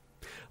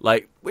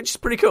 Like, which is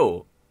pretty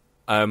cool.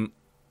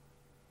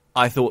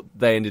 I thought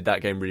they ended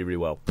that game really, really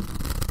well.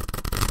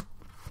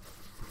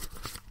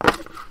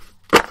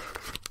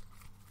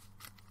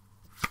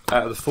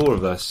 Out of the four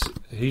of us,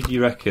 who do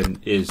you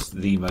reckon is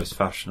the most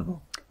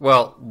fashionable?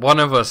 Well, one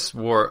of us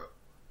wore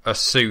a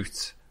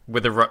suit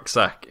with a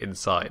rucksack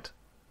inside.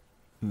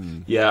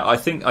 Yeah, I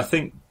think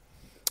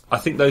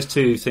those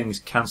two things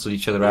cancel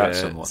each other out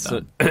somewhat.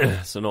 So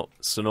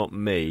not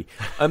me.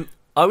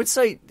 I would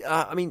say,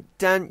 I mean,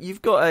 Dan,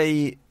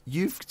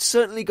 you've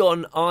certainly got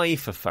an eye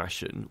for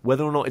fashion.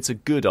 Whether or not it's a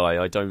good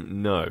eye, I don't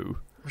know.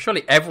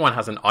 Surely everyone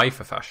has an eye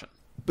for fashion.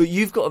 But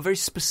you've got a very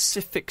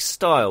specific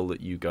style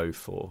that you go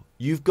for.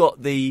 You go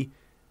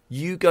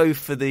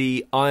for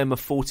the I am a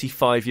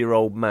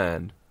 45-year-old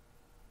man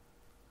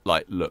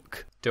like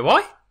look. Do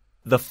I?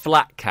 The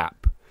flat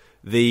cap,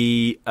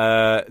 the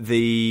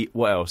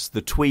what else?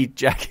 The tweed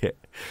jacket,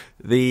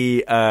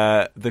 the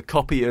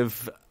copy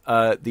of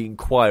the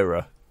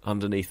Inquirer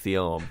underneath the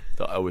arm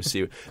that I always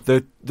see.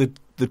 The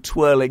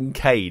twirling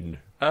cane.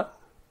 Huh?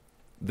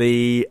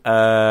 The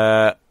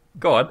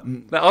go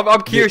on.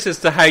 I'm curious as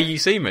to how you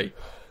see me.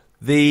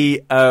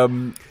 The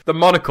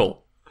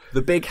monocle.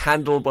 The big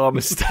handlebar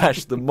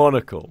moustache, the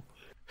monocle.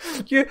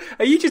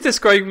 Are you just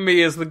describing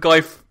me as the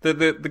guy,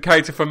 the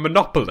character from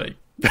Monopoly?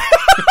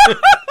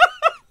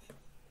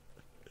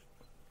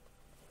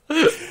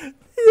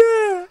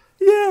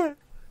 Yeah.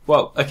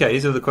 Well, okay,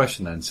 here's another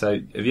question then. So,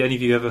 have any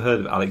of you ever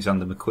heard of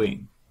Alexander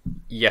McQueen?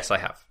 Yes, I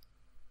have.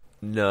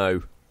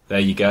 No. There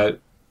you go.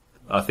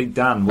 I think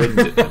Dan wins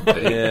it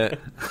then.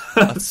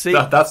 Yeah. See,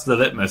 that's the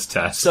litmus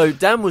test. So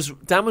Dan was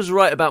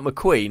right about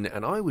McQueen,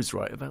 and I was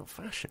right about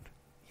fashion.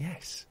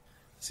 Yes.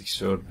 It's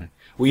extraordinary.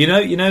 Well, you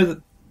know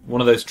that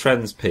one of those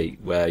trends, Pete,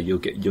 where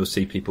you'll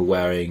see people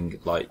wearing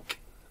like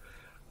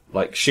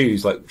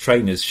shoes, like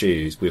trainers'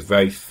 shoes with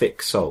very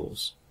thick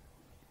soles.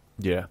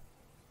 Yeah.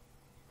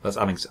 That's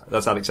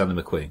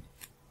Alexander McQueen.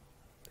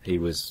 He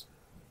was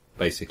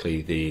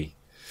basically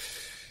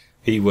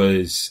he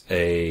was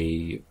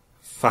a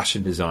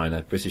fashion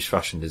designer, British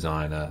fashion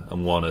designer,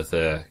 and one of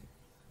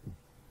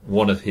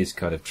his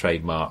kind of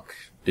trademark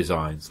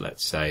designs,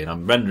 let's say, and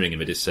I'm rendering him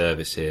a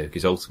disservice here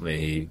because ultimately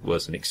he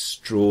was an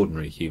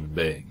extraordinary human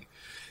being.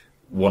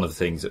 One of the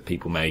things that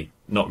people may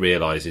not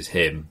realise is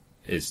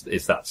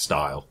is that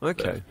style.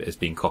 Okay. That has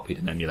been copied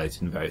and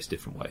emulated in various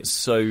different ways.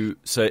 So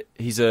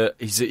he's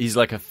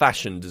like a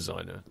fashion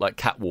designer, like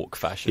catwalk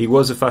fashion. He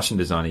was a fashion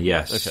designer,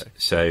 yes. Okay.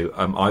 So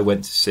I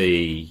went to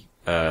see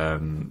a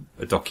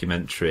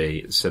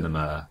documentary at the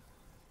cinema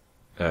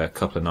a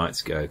couple of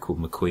nights ago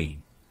called McQueen,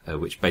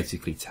 which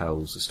basically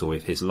tells the story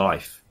of his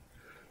life.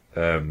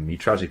 He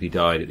tragically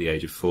died at the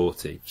age of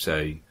 40.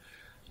 So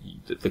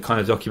the kind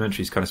of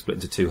documentary is kind of split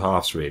into two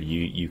halves, really.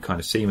 You kind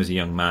of see him as a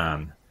young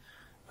man,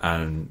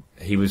 and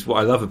he was what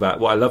I loved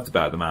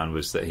about the man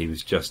was that he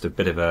was just a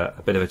bit of a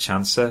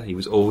chancer. He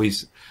was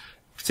always,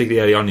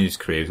 particularly early on in his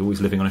career, he was always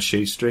living on a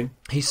shoestring.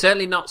 He's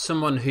certainly not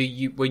someone who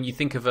when you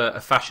think of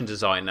a fashion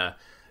designer,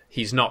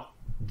 he's not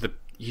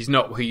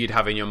who you'd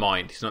have in your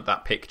mind. He's not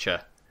that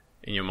picture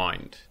in your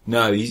mind.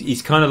 No,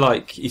 he's kind of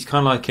like he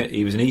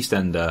was an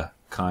EastEnder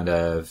kind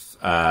of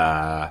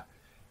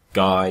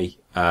guy.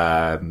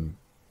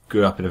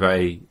 Grew up in a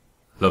very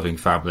loving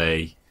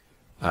family.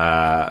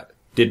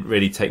 Didn't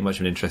really take much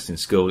of an interest in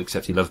school,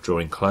 except he loved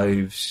drawing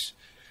clothes.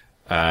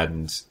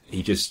 And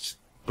he just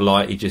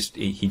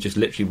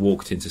literally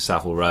walked into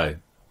Savile Row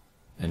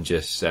and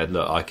just said,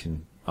 "Look, I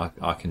can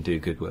do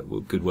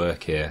good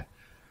work here."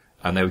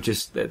 And there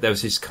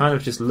was this kind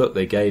of just look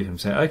they gave him,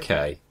 saying,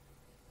 "Okay,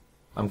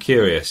 I'm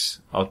curious.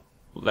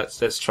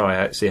 Let's try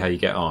out, see how you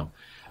get on."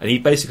 And he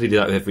basically did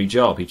that with every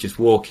job. He'd just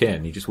walk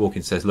in.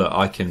 And says, "Look,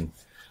 I can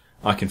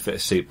fit a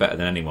suit better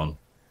than anyone.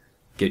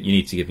 You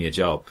need to give me a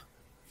job."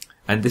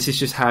 And this is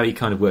just how he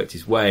kind of worked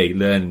his way,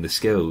 learning the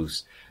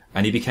skills.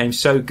 And he became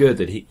so good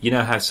that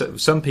how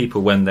some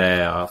people, when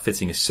they are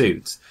fitting a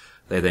suit,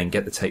 they then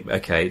get the tape.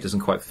 Okay, it doesn't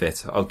quite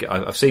fit.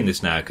 I've seen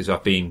this now because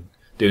I've been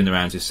doing the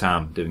rounds with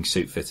Sam, doing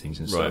suit fittings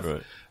and stuff.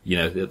 Right.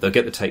 They'll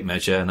get the tape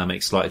measure and they'll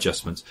make slight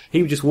adjustments.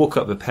 He would just walk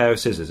up with a pair of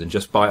scissors and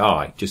just by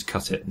eye, just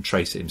cut it and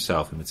trace it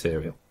himself in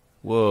material.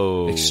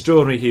 Whoa.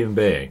 Extraordinary human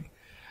being.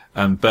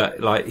 But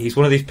like, he's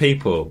one of these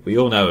people, we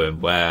all know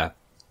him, where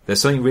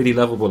there's something really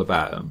lovable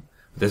about him.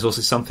 There's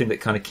also something that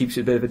kind of keeps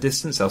you a bit of a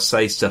distance. They'll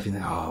say stuff and you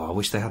think, "Oh, I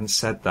wish they hadn't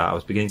said that. I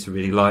was beginning to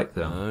really like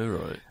them." Oh,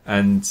 right.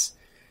 And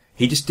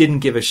he just didn't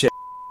give a shit.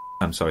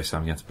 I'm sorry,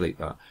 Sam, you have to bleep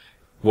that.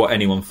 What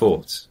anyone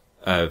thought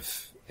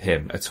of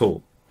him at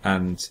all.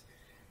 And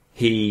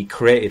he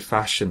created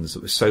fashions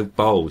that were so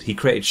bold. He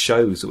created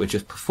shows that were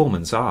just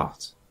performance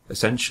art,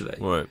 essentially.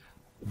 Right.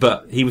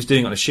 But he was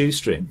doing it on a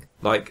shoestring.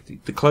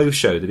 Like the clothes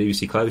show, the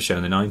BBC clothes show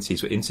in the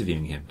 90s were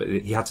interviewing him, but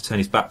he had to turn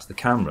his back to the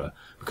camera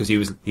because he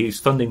was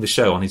funding the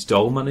show on his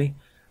dole money,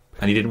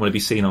 and he didn't want to be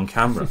seen on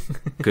camera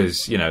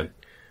because, he'd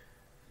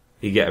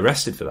get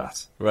arrested for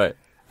that. Right.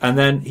 And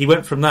then he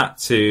went from that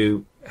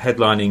to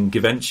headlining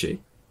Givenchy,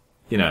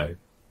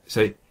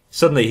 So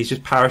suddenly he's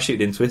just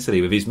parachuted into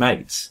Italy with his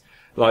mates.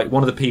 Like,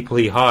 one of the people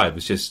he hired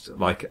was just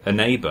like a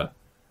neighbour.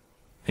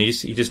 He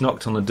just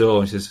knocked on the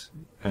door and says,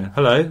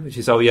 "Hello." She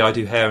says, "Oh yeah, I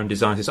do hair and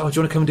design." He says, "Oh, do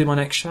you want to come and do my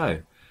next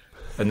show?"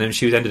 And then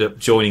she ended up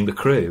joining the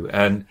crew.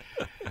 And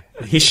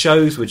his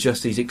shows were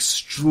just these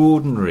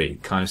extraordinary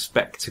kind of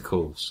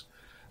spectacles.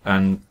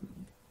 And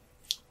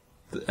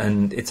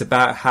it's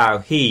about how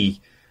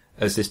he,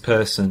 as this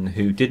person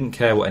who didn't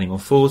care what anyone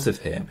thought of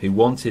him, who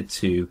wanted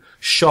to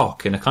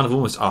shock in a kind of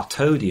almost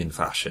Artodian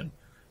fashion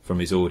from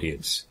his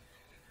audience,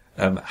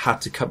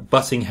 had to cut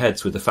butting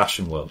heads with the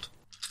fashion world.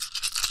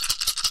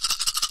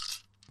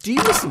 Do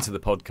you listen to the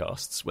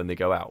podcasts when they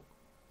go out?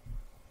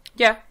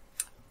 Yeah.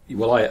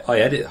 Well, I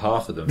edit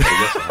half of them. So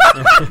yes,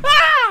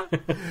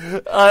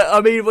 I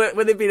mean,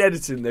 when they've been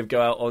editing, they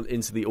go out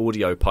into the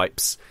audio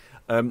pipes.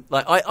 I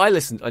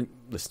listen to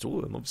all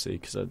of them, obviously,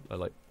 because I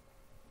like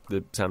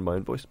the sound of my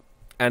own voice.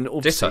 And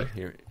also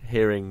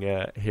hearing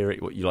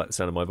what you like the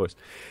sound of my voice.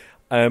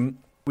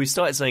 We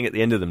started saying at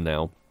the end of them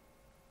now,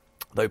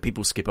 though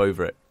people skip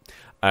over it.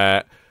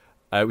 We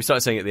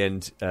started saying at the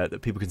end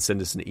that people can send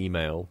us an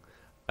email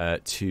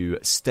to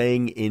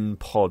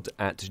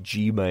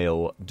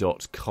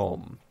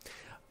stayinginpod@gmail.com.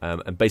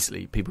 And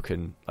basically, people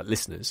can, like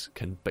listeners,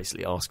 can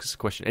basically ask us a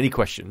question, any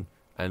question,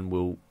 and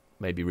we'll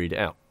maybe read it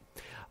out.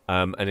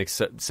 And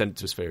send it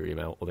to us via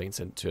email, or they can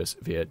send it to us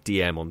via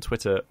DM on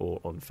Twitter or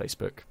on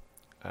Facebook,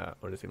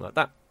 or anything like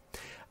that.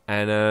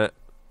 And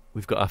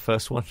we've got our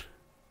first one.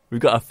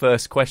 We've got our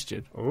first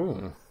question.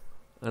 Ooh.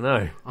 I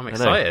know. I'm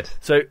excited.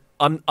 So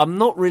I'm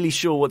not really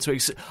sure what to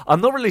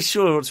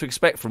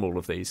expect from all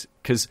of these,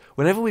 because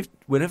whenever we've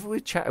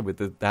chatted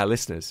with our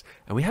listeners,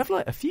 and we have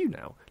like a few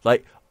now.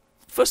 Like,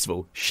 first of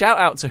all, shout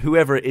out to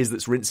whoever it is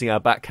that's rinsing our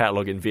back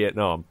catalogue in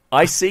Vietnam.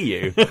 I see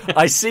you.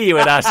 I see you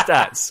in our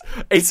stats.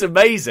 It's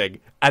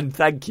amazing, and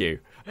thank you.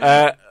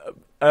 But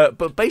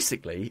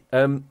basically,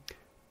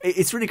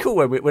 it's really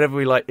cool whenever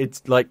we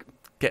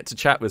get to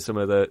chat with some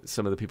of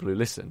the people who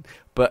listen,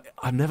 but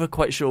I'm never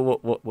quite sure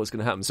what's going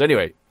to happen. So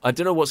anyway, I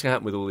don't know what's going to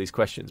happen with all these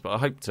questions, but I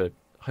hope to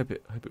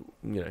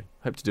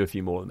do a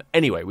few more of them.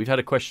 Anyway, we've had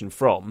a question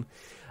from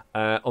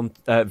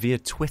via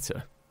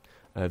Twitter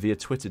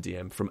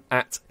DM from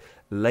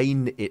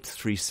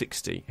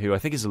 @LaneIt360, who I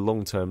think is a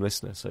long-term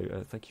listener.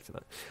 So thank you for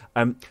that.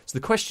 So the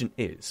question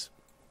is,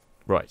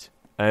 right?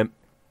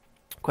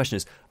 Question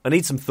is, I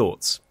need some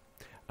thoughts.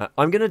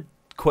 I'm going to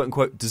quote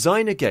unquote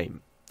design a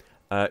game.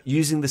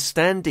 Using the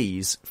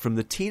standees from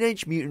the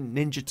Teenage Mutant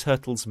Ninja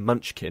Turtles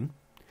Munchkin,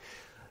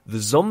 the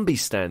zombie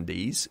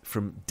standees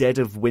from Dead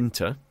of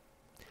Winter,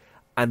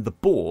 and the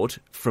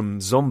board from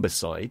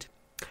Zombicide.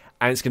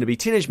 And it's going to be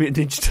Teenage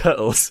Mutant Ninja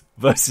Turtles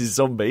versus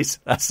zombies.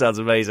 That sounds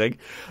amazing.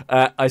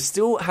 I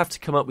still have to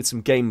come up with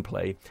some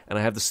gameplay, and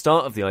I have the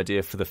start of the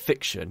idea for the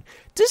fiction.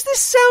 Does this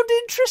sound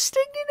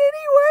interesting in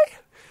any way?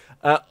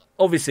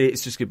 Obviously,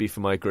 it's just going to be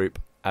for my group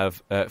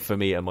for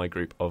me and my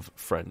group of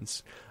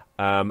friends.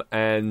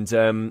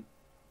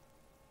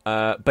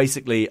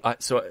 Basically,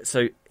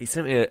 so he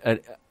sent me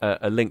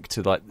a link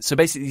to so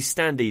basically these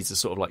standees are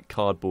sort of like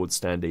cardboard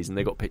standees, and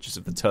they got pictures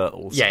of the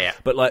turtles. Yeah.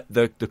 But like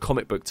the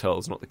comic book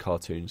turtles, not the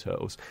cartoon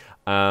turtles.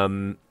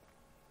 And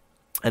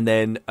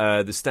then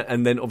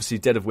obviously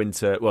Dead of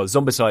Winter. Well,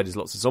 Zombicide is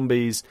lots of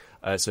zombies.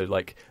 So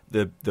like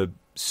the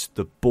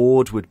the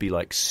board would be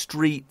like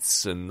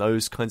streets and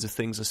those kinds of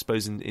things, I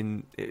suppose,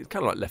 in kind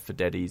of like Left 4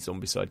 Dead-y,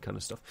 Zombicide kind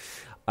of stuff.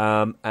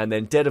 And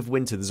then Dead of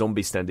Winter, the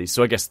zombie standees.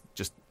 So I guess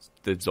just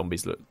the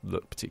zombies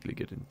look particularly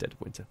good in Dead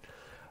of Winter.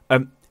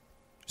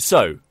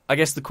 So I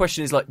guess the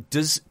question is, like,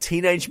 does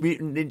Teenage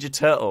Mutant Ninja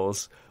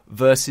Turtles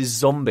versus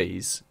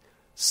zombies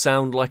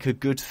sound like a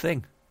good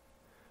thing?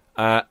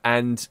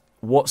 And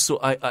what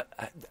sort?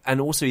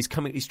 And also he's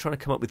trying to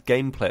come up with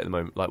gameplay at the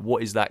moment. Like,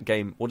 what is that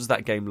game? What does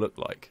that game look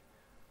like?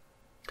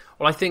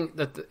 Well, I think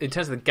that in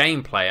terms of the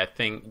gameplay, I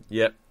think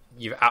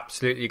you've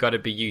absolutely got to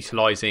be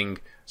utilising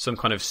some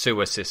kind of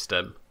sewer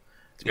system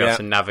to be able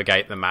to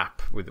navigate the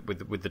map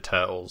with the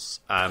turtles.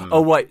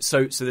 Oh, right.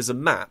 So there's a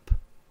map,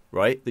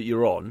 right, that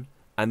you're on,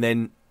 and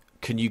then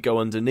can you go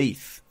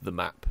underneath the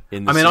map?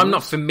 I'm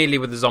not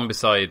familiar with the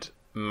Zombicide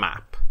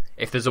map.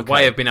 If there's a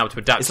way of being able to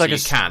adapt, you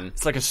can.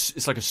 It's like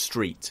a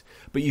street,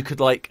 but you could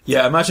like.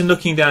 Yeah, imagine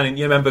looking down.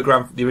 You remember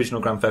the original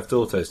Grand Theft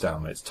Auto's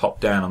down where it's top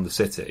down on the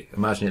city.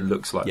 Imagine it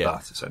looks like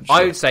that essentially.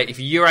 I would say if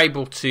you're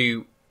able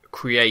to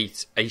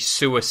create a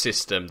sewer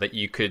system that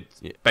you could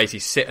basically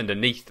sit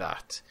underneath,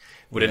 that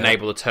would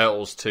enable the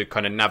turtles to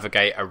kind of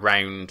navigate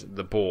around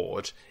the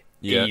board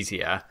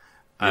easier.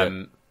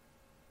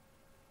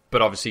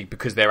 But obviously,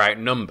 because they're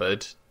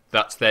outnumbered,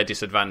 that's their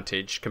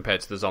disadvantage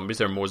compared to the zombies.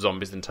 There are more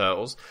zombies than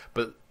turtles,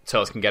 but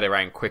turtles can get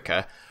around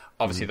quicker.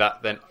 Obviously,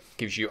 that then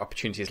gives you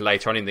opportunities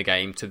later on in the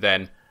game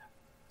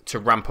to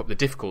ramp up the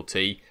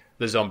difficulty.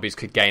 The zombies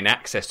could gain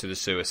access to the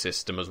sewer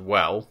system as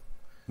well.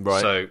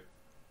 Right. So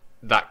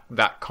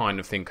that kind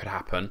of thing could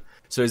happen.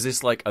 So is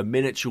this like a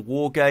miniature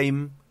war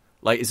game?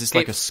 Like, is this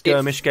like a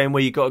skirmish game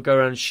where you got to go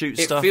around and shoot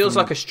stuff? It feels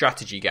like a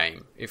strategy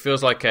game. It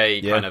feels like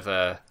a kind of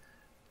a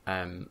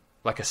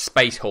like a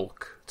Space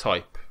Hulk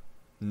type.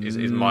 Is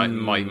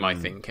my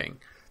thinking.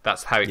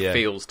 That's how it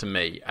feels to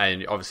me.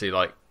 And obviously,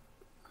 like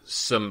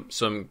some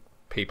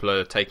people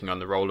are taking on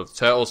the role of the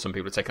turtles, some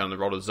people are taking on the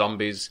role of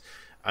zombies,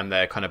 and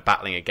they're kind of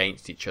battling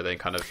against each other in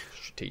kind of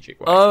strategic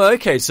ways. Oh,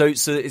 okay. So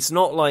it's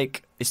not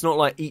like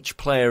each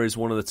player is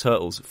one of the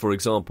turtles. For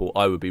example,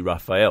 I would be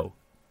Raphael,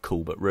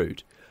 cool but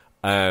rude,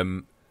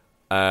 and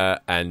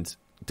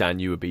Dan,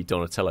 you would be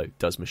Donatello,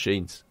 does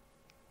machines.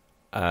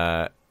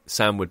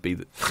 Sam would be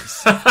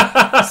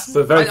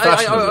so very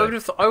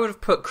fashionable. I would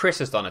have put Kris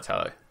as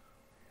Donatello.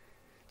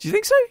 Do you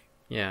think so?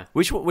 Yeah.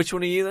 Which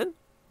one are you then?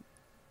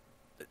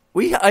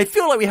 I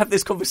feel like we have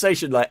this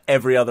conversation like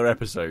every other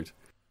episode.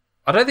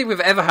 I don't think we've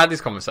ever had this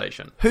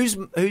conversation. Who's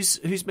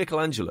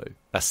Michelangelo?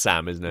 That's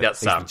Sam, isn't it? That's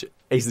Sam.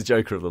 He's the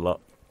Joker of the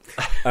lot.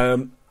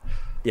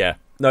 Yeah.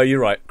 No, you're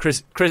right.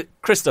 Kris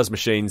does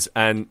machines,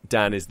 and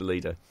Dan is the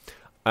leader.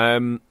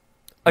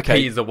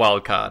 Okay. He's the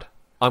wild card.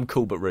 I'm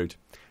cool but rude.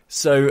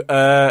 So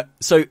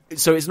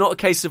it's not a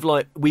case of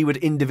like we would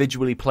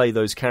individually play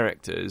those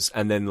characters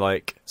and then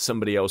like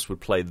somebody else would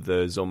play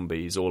the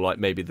zombies, or like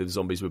maybe the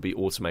zombies would be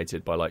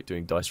automated by like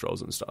doing dice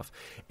rolls and stuff.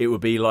 It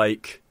would be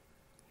like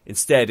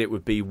instead it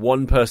would be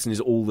one person is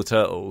all the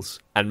turtles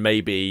and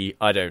maybe,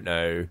 I don't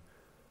know,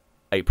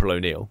 April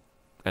O'Neil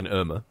and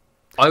Irma.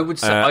 I would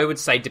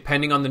say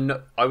depending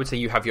on I would say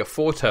you have your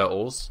 4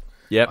 turtles.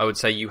 Yep. I would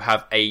say you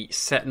have a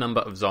set number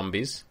of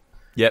zombies.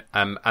 Yep.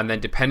 And then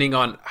depending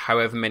on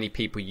however many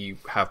people you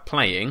have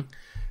playing,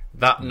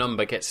 that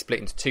number gets split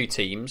into 2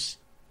 teams.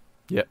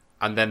 Yep.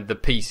 And then the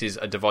pieces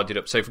are divided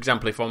up. So, for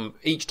example, if on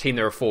each team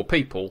there are 4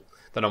 people,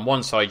 then on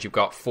one side you've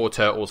got 4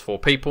 turtles, 4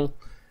 people.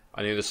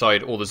 On the other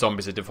side, all the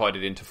zombies are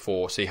divided into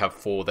 4. So you have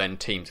 4 then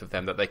teams of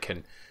them that they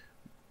can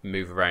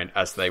move around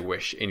as they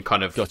wish in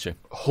kind of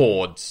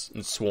hordes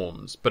and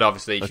swarms. But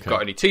obviously, if you've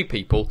got only 2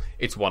 people,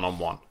 it's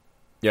 1-on-1.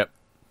 Yep.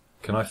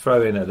 Can I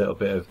throw in a little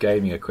bit of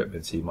gaming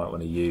equipment he might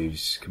want to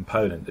use,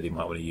 component that he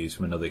might want to use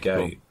from another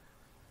game? Cool.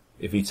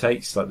 If he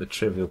takes like the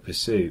Trivial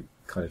Pursuit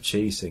kind of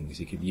cheese things,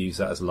 he could use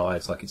that as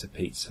lives like it's a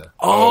pizza.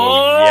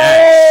 Oh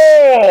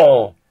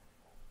yes!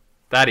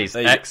 That is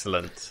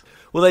excellent.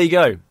 Well, there you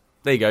go.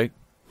 There you go.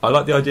 I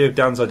like the idea of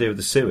Dan's idea of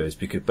the sewers,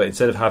 but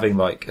instead of having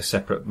like a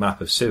separate map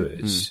of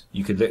sewers,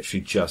 you could literally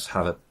just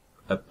have a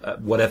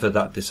whatever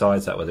that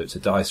decides that, whether it's a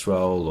dice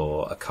roll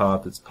or a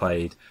card that's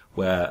played,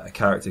 where a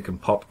character can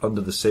pop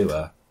under the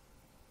sewer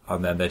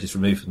and then they're just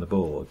removed from the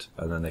board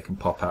and then they can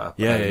pop out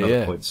at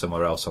another point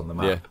somewhere else on the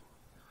map. Yeah.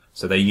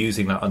 So they're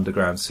using that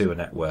underground sewer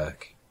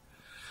network.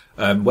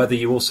 Whether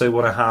you also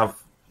want to have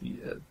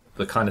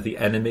the kind of the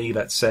enemy,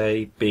 let's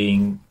say,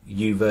 being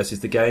you versus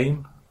the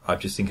game. I'm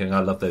just thinking I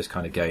love those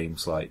kind of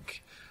games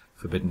like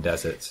Forbidden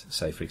Desert,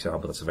 say, for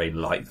example. That's a very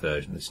light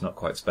version. It's not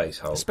quite Space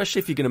Hulk. Especially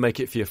if you're going to make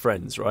it for your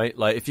friends, right?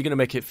 Like, if you're going to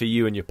make it for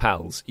you and your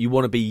pals, you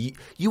want to be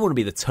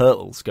the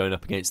turtles going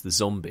up against the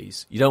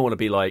zombies. You don't want to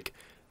be like,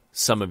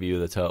 some of you are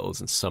the turtles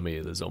and some of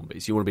you are the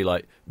zombies. You want to be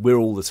like, we're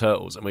all the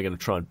turtles and we're going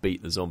to try and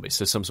beat the zombies.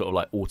 So some sort of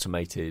like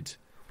automated...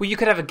 Well, you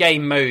could have a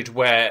game mode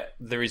where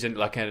there isn't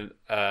like a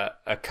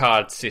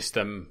card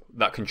system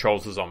that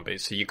controls the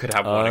zombies. So you could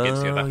have one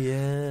against the other.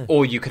 Yeah.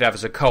 Or you could have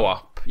as a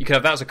co-op. You could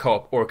have that as a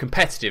co-op or a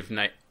competitive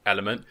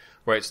element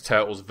where it's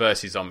turtles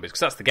versus zombies,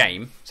 because that's the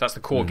game. So that's the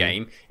core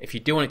game. If you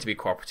do want it to be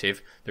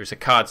cooperative, there's a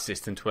card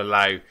system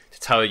to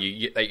tell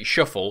you that you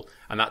shuffle,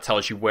 and that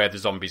tells you where the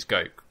zombies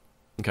go.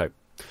 Okay,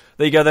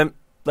 there you go then.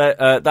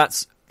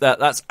 That's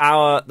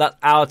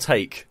our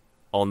take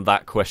on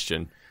that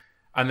question.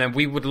 And then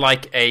we would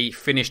like a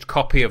finished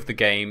copy of the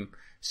game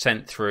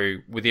sent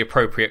through with the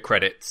appropriate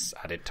credits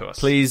added to us.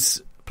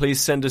 Please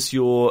send us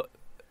your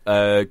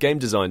game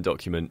design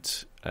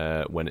document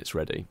when it's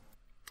ready.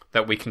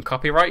 That we can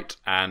copyright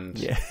and...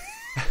 Yeah.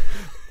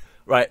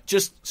 Right,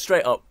 just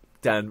straight up,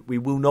 Dan, we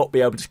will not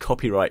be able to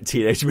copyright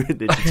Teenage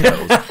Mutant Ninja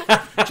Turtles.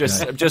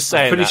 I'm just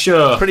saying.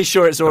 Pretty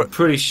sure it's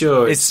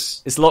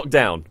locked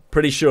down.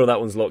 Pretty sure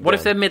that one's locked down. What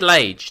if they're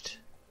middle-aged?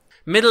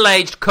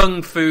 Middle-aged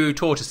kung fu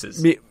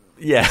tortoises.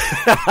 Yeah.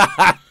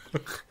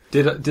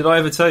 Did I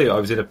ever tell you I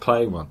was in a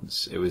play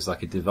once? It was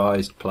like a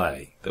devised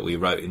play that we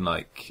wrote in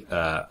like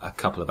a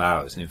couple of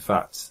hours, and in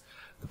fact,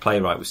 the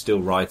playwright was still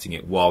writing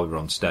it while we were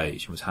on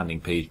stage and was handing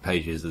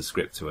pages of the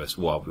script to us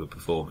while we were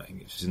performing.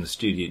 It was in the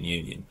Student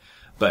Union,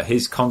 but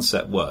his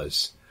concept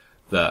was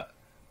that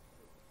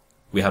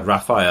we had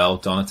Raphael,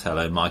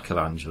 Donatello,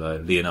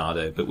 Michelangelo,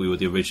 Leonardo, but we were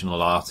the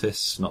original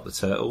artists, not the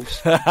turtles,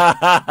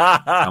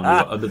 and we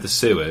were under the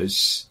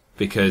sewers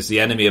because the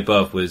enemy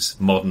above was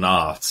modern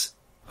art.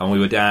 And we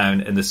were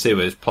down in the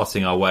sewers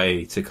plotting our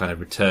way to kind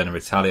of return and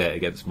retaliate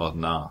against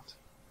modern art.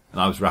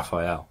 And I was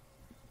Raphael.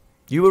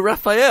 You were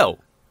Raphael?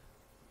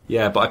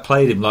 Yeah, but I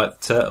played him like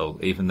the turtle,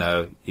 even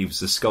though he was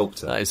the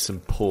sculptor. That is some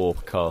poor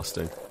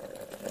casting.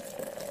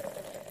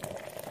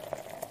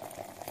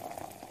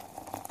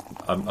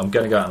 I'm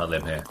going to go out on a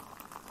limb here.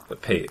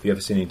 But Pete, have you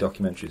ever seen any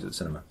documentaries at the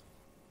cinema?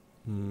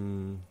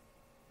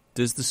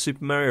 Does the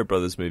Super Mario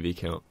Brothers movie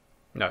count?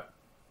 No.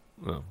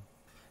 Oh.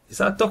 Is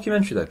that a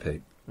documentary though,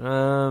 Pete?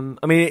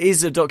 I mean, it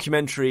is a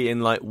documentary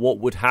in like what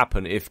would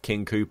happen if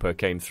King Koopa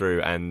came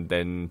through and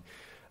then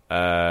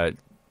Danny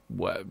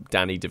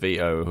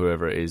DeVito,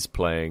 whoever it is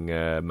playing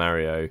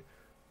Mario.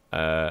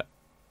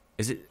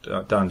 Is it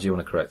Dan? Do you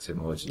want to correct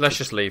him? Or let's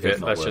just leave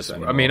it. Let's just.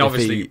 Anymore. I mean,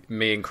 obviously,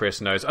 me and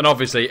Kris knows, and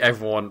obviously,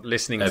 everyone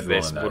listening to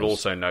this would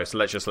also know. So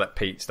let's just let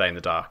Pete stay in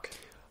the dark.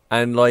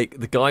 And like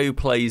the guy who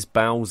plays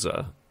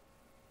Bowser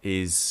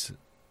that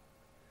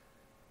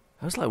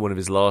was like one of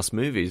his last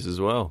movies as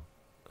well.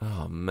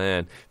 Oh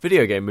man,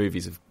 video game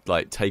movies have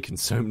like taken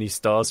so many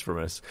stars from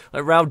us.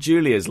 Like Raul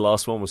Julia's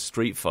last one was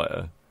Street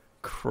Fighter.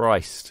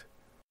 Christ.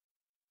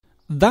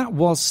 That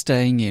was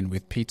Staying In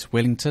with Peter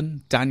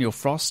Willington, Daniel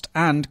Frost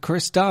and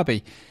Kris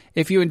Darby.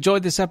 If you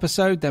enjoyed this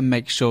episode, then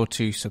make sure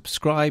to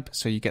subscribe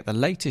so you get the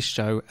latest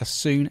show as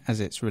soon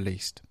as it's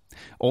released.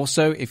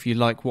 Also, if you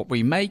like what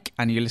we make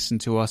and you listen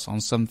to us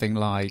on something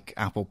like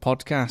Apple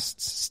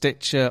Podcasts,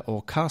 Stitcher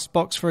or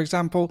Castbox, for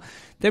example,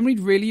 then we'd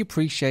really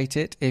appreciate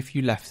it if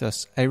you left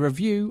us a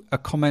review, a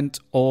comment,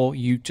 or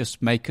you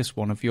just make us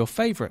one of your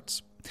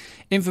favourites.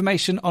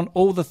 Information on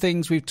all the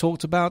things we've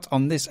talked about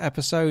on this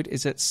episode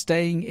is at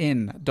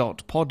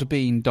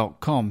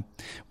stayingin.podbean.com,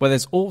 where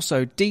there's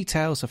also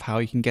details of how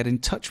you can get in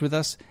touch with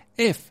us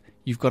if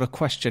you've got a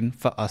question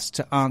for us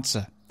to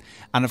answer.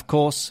 And of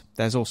course,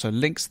 there's also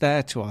links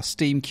there to our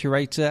Steam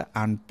Curator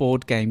and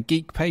Board Game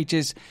Geek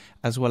pages,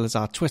 as well as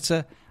our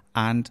Twitter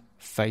and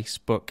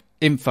Facebook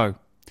info.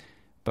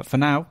 But for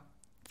now,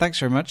 thanks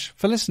very much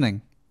for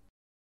listening.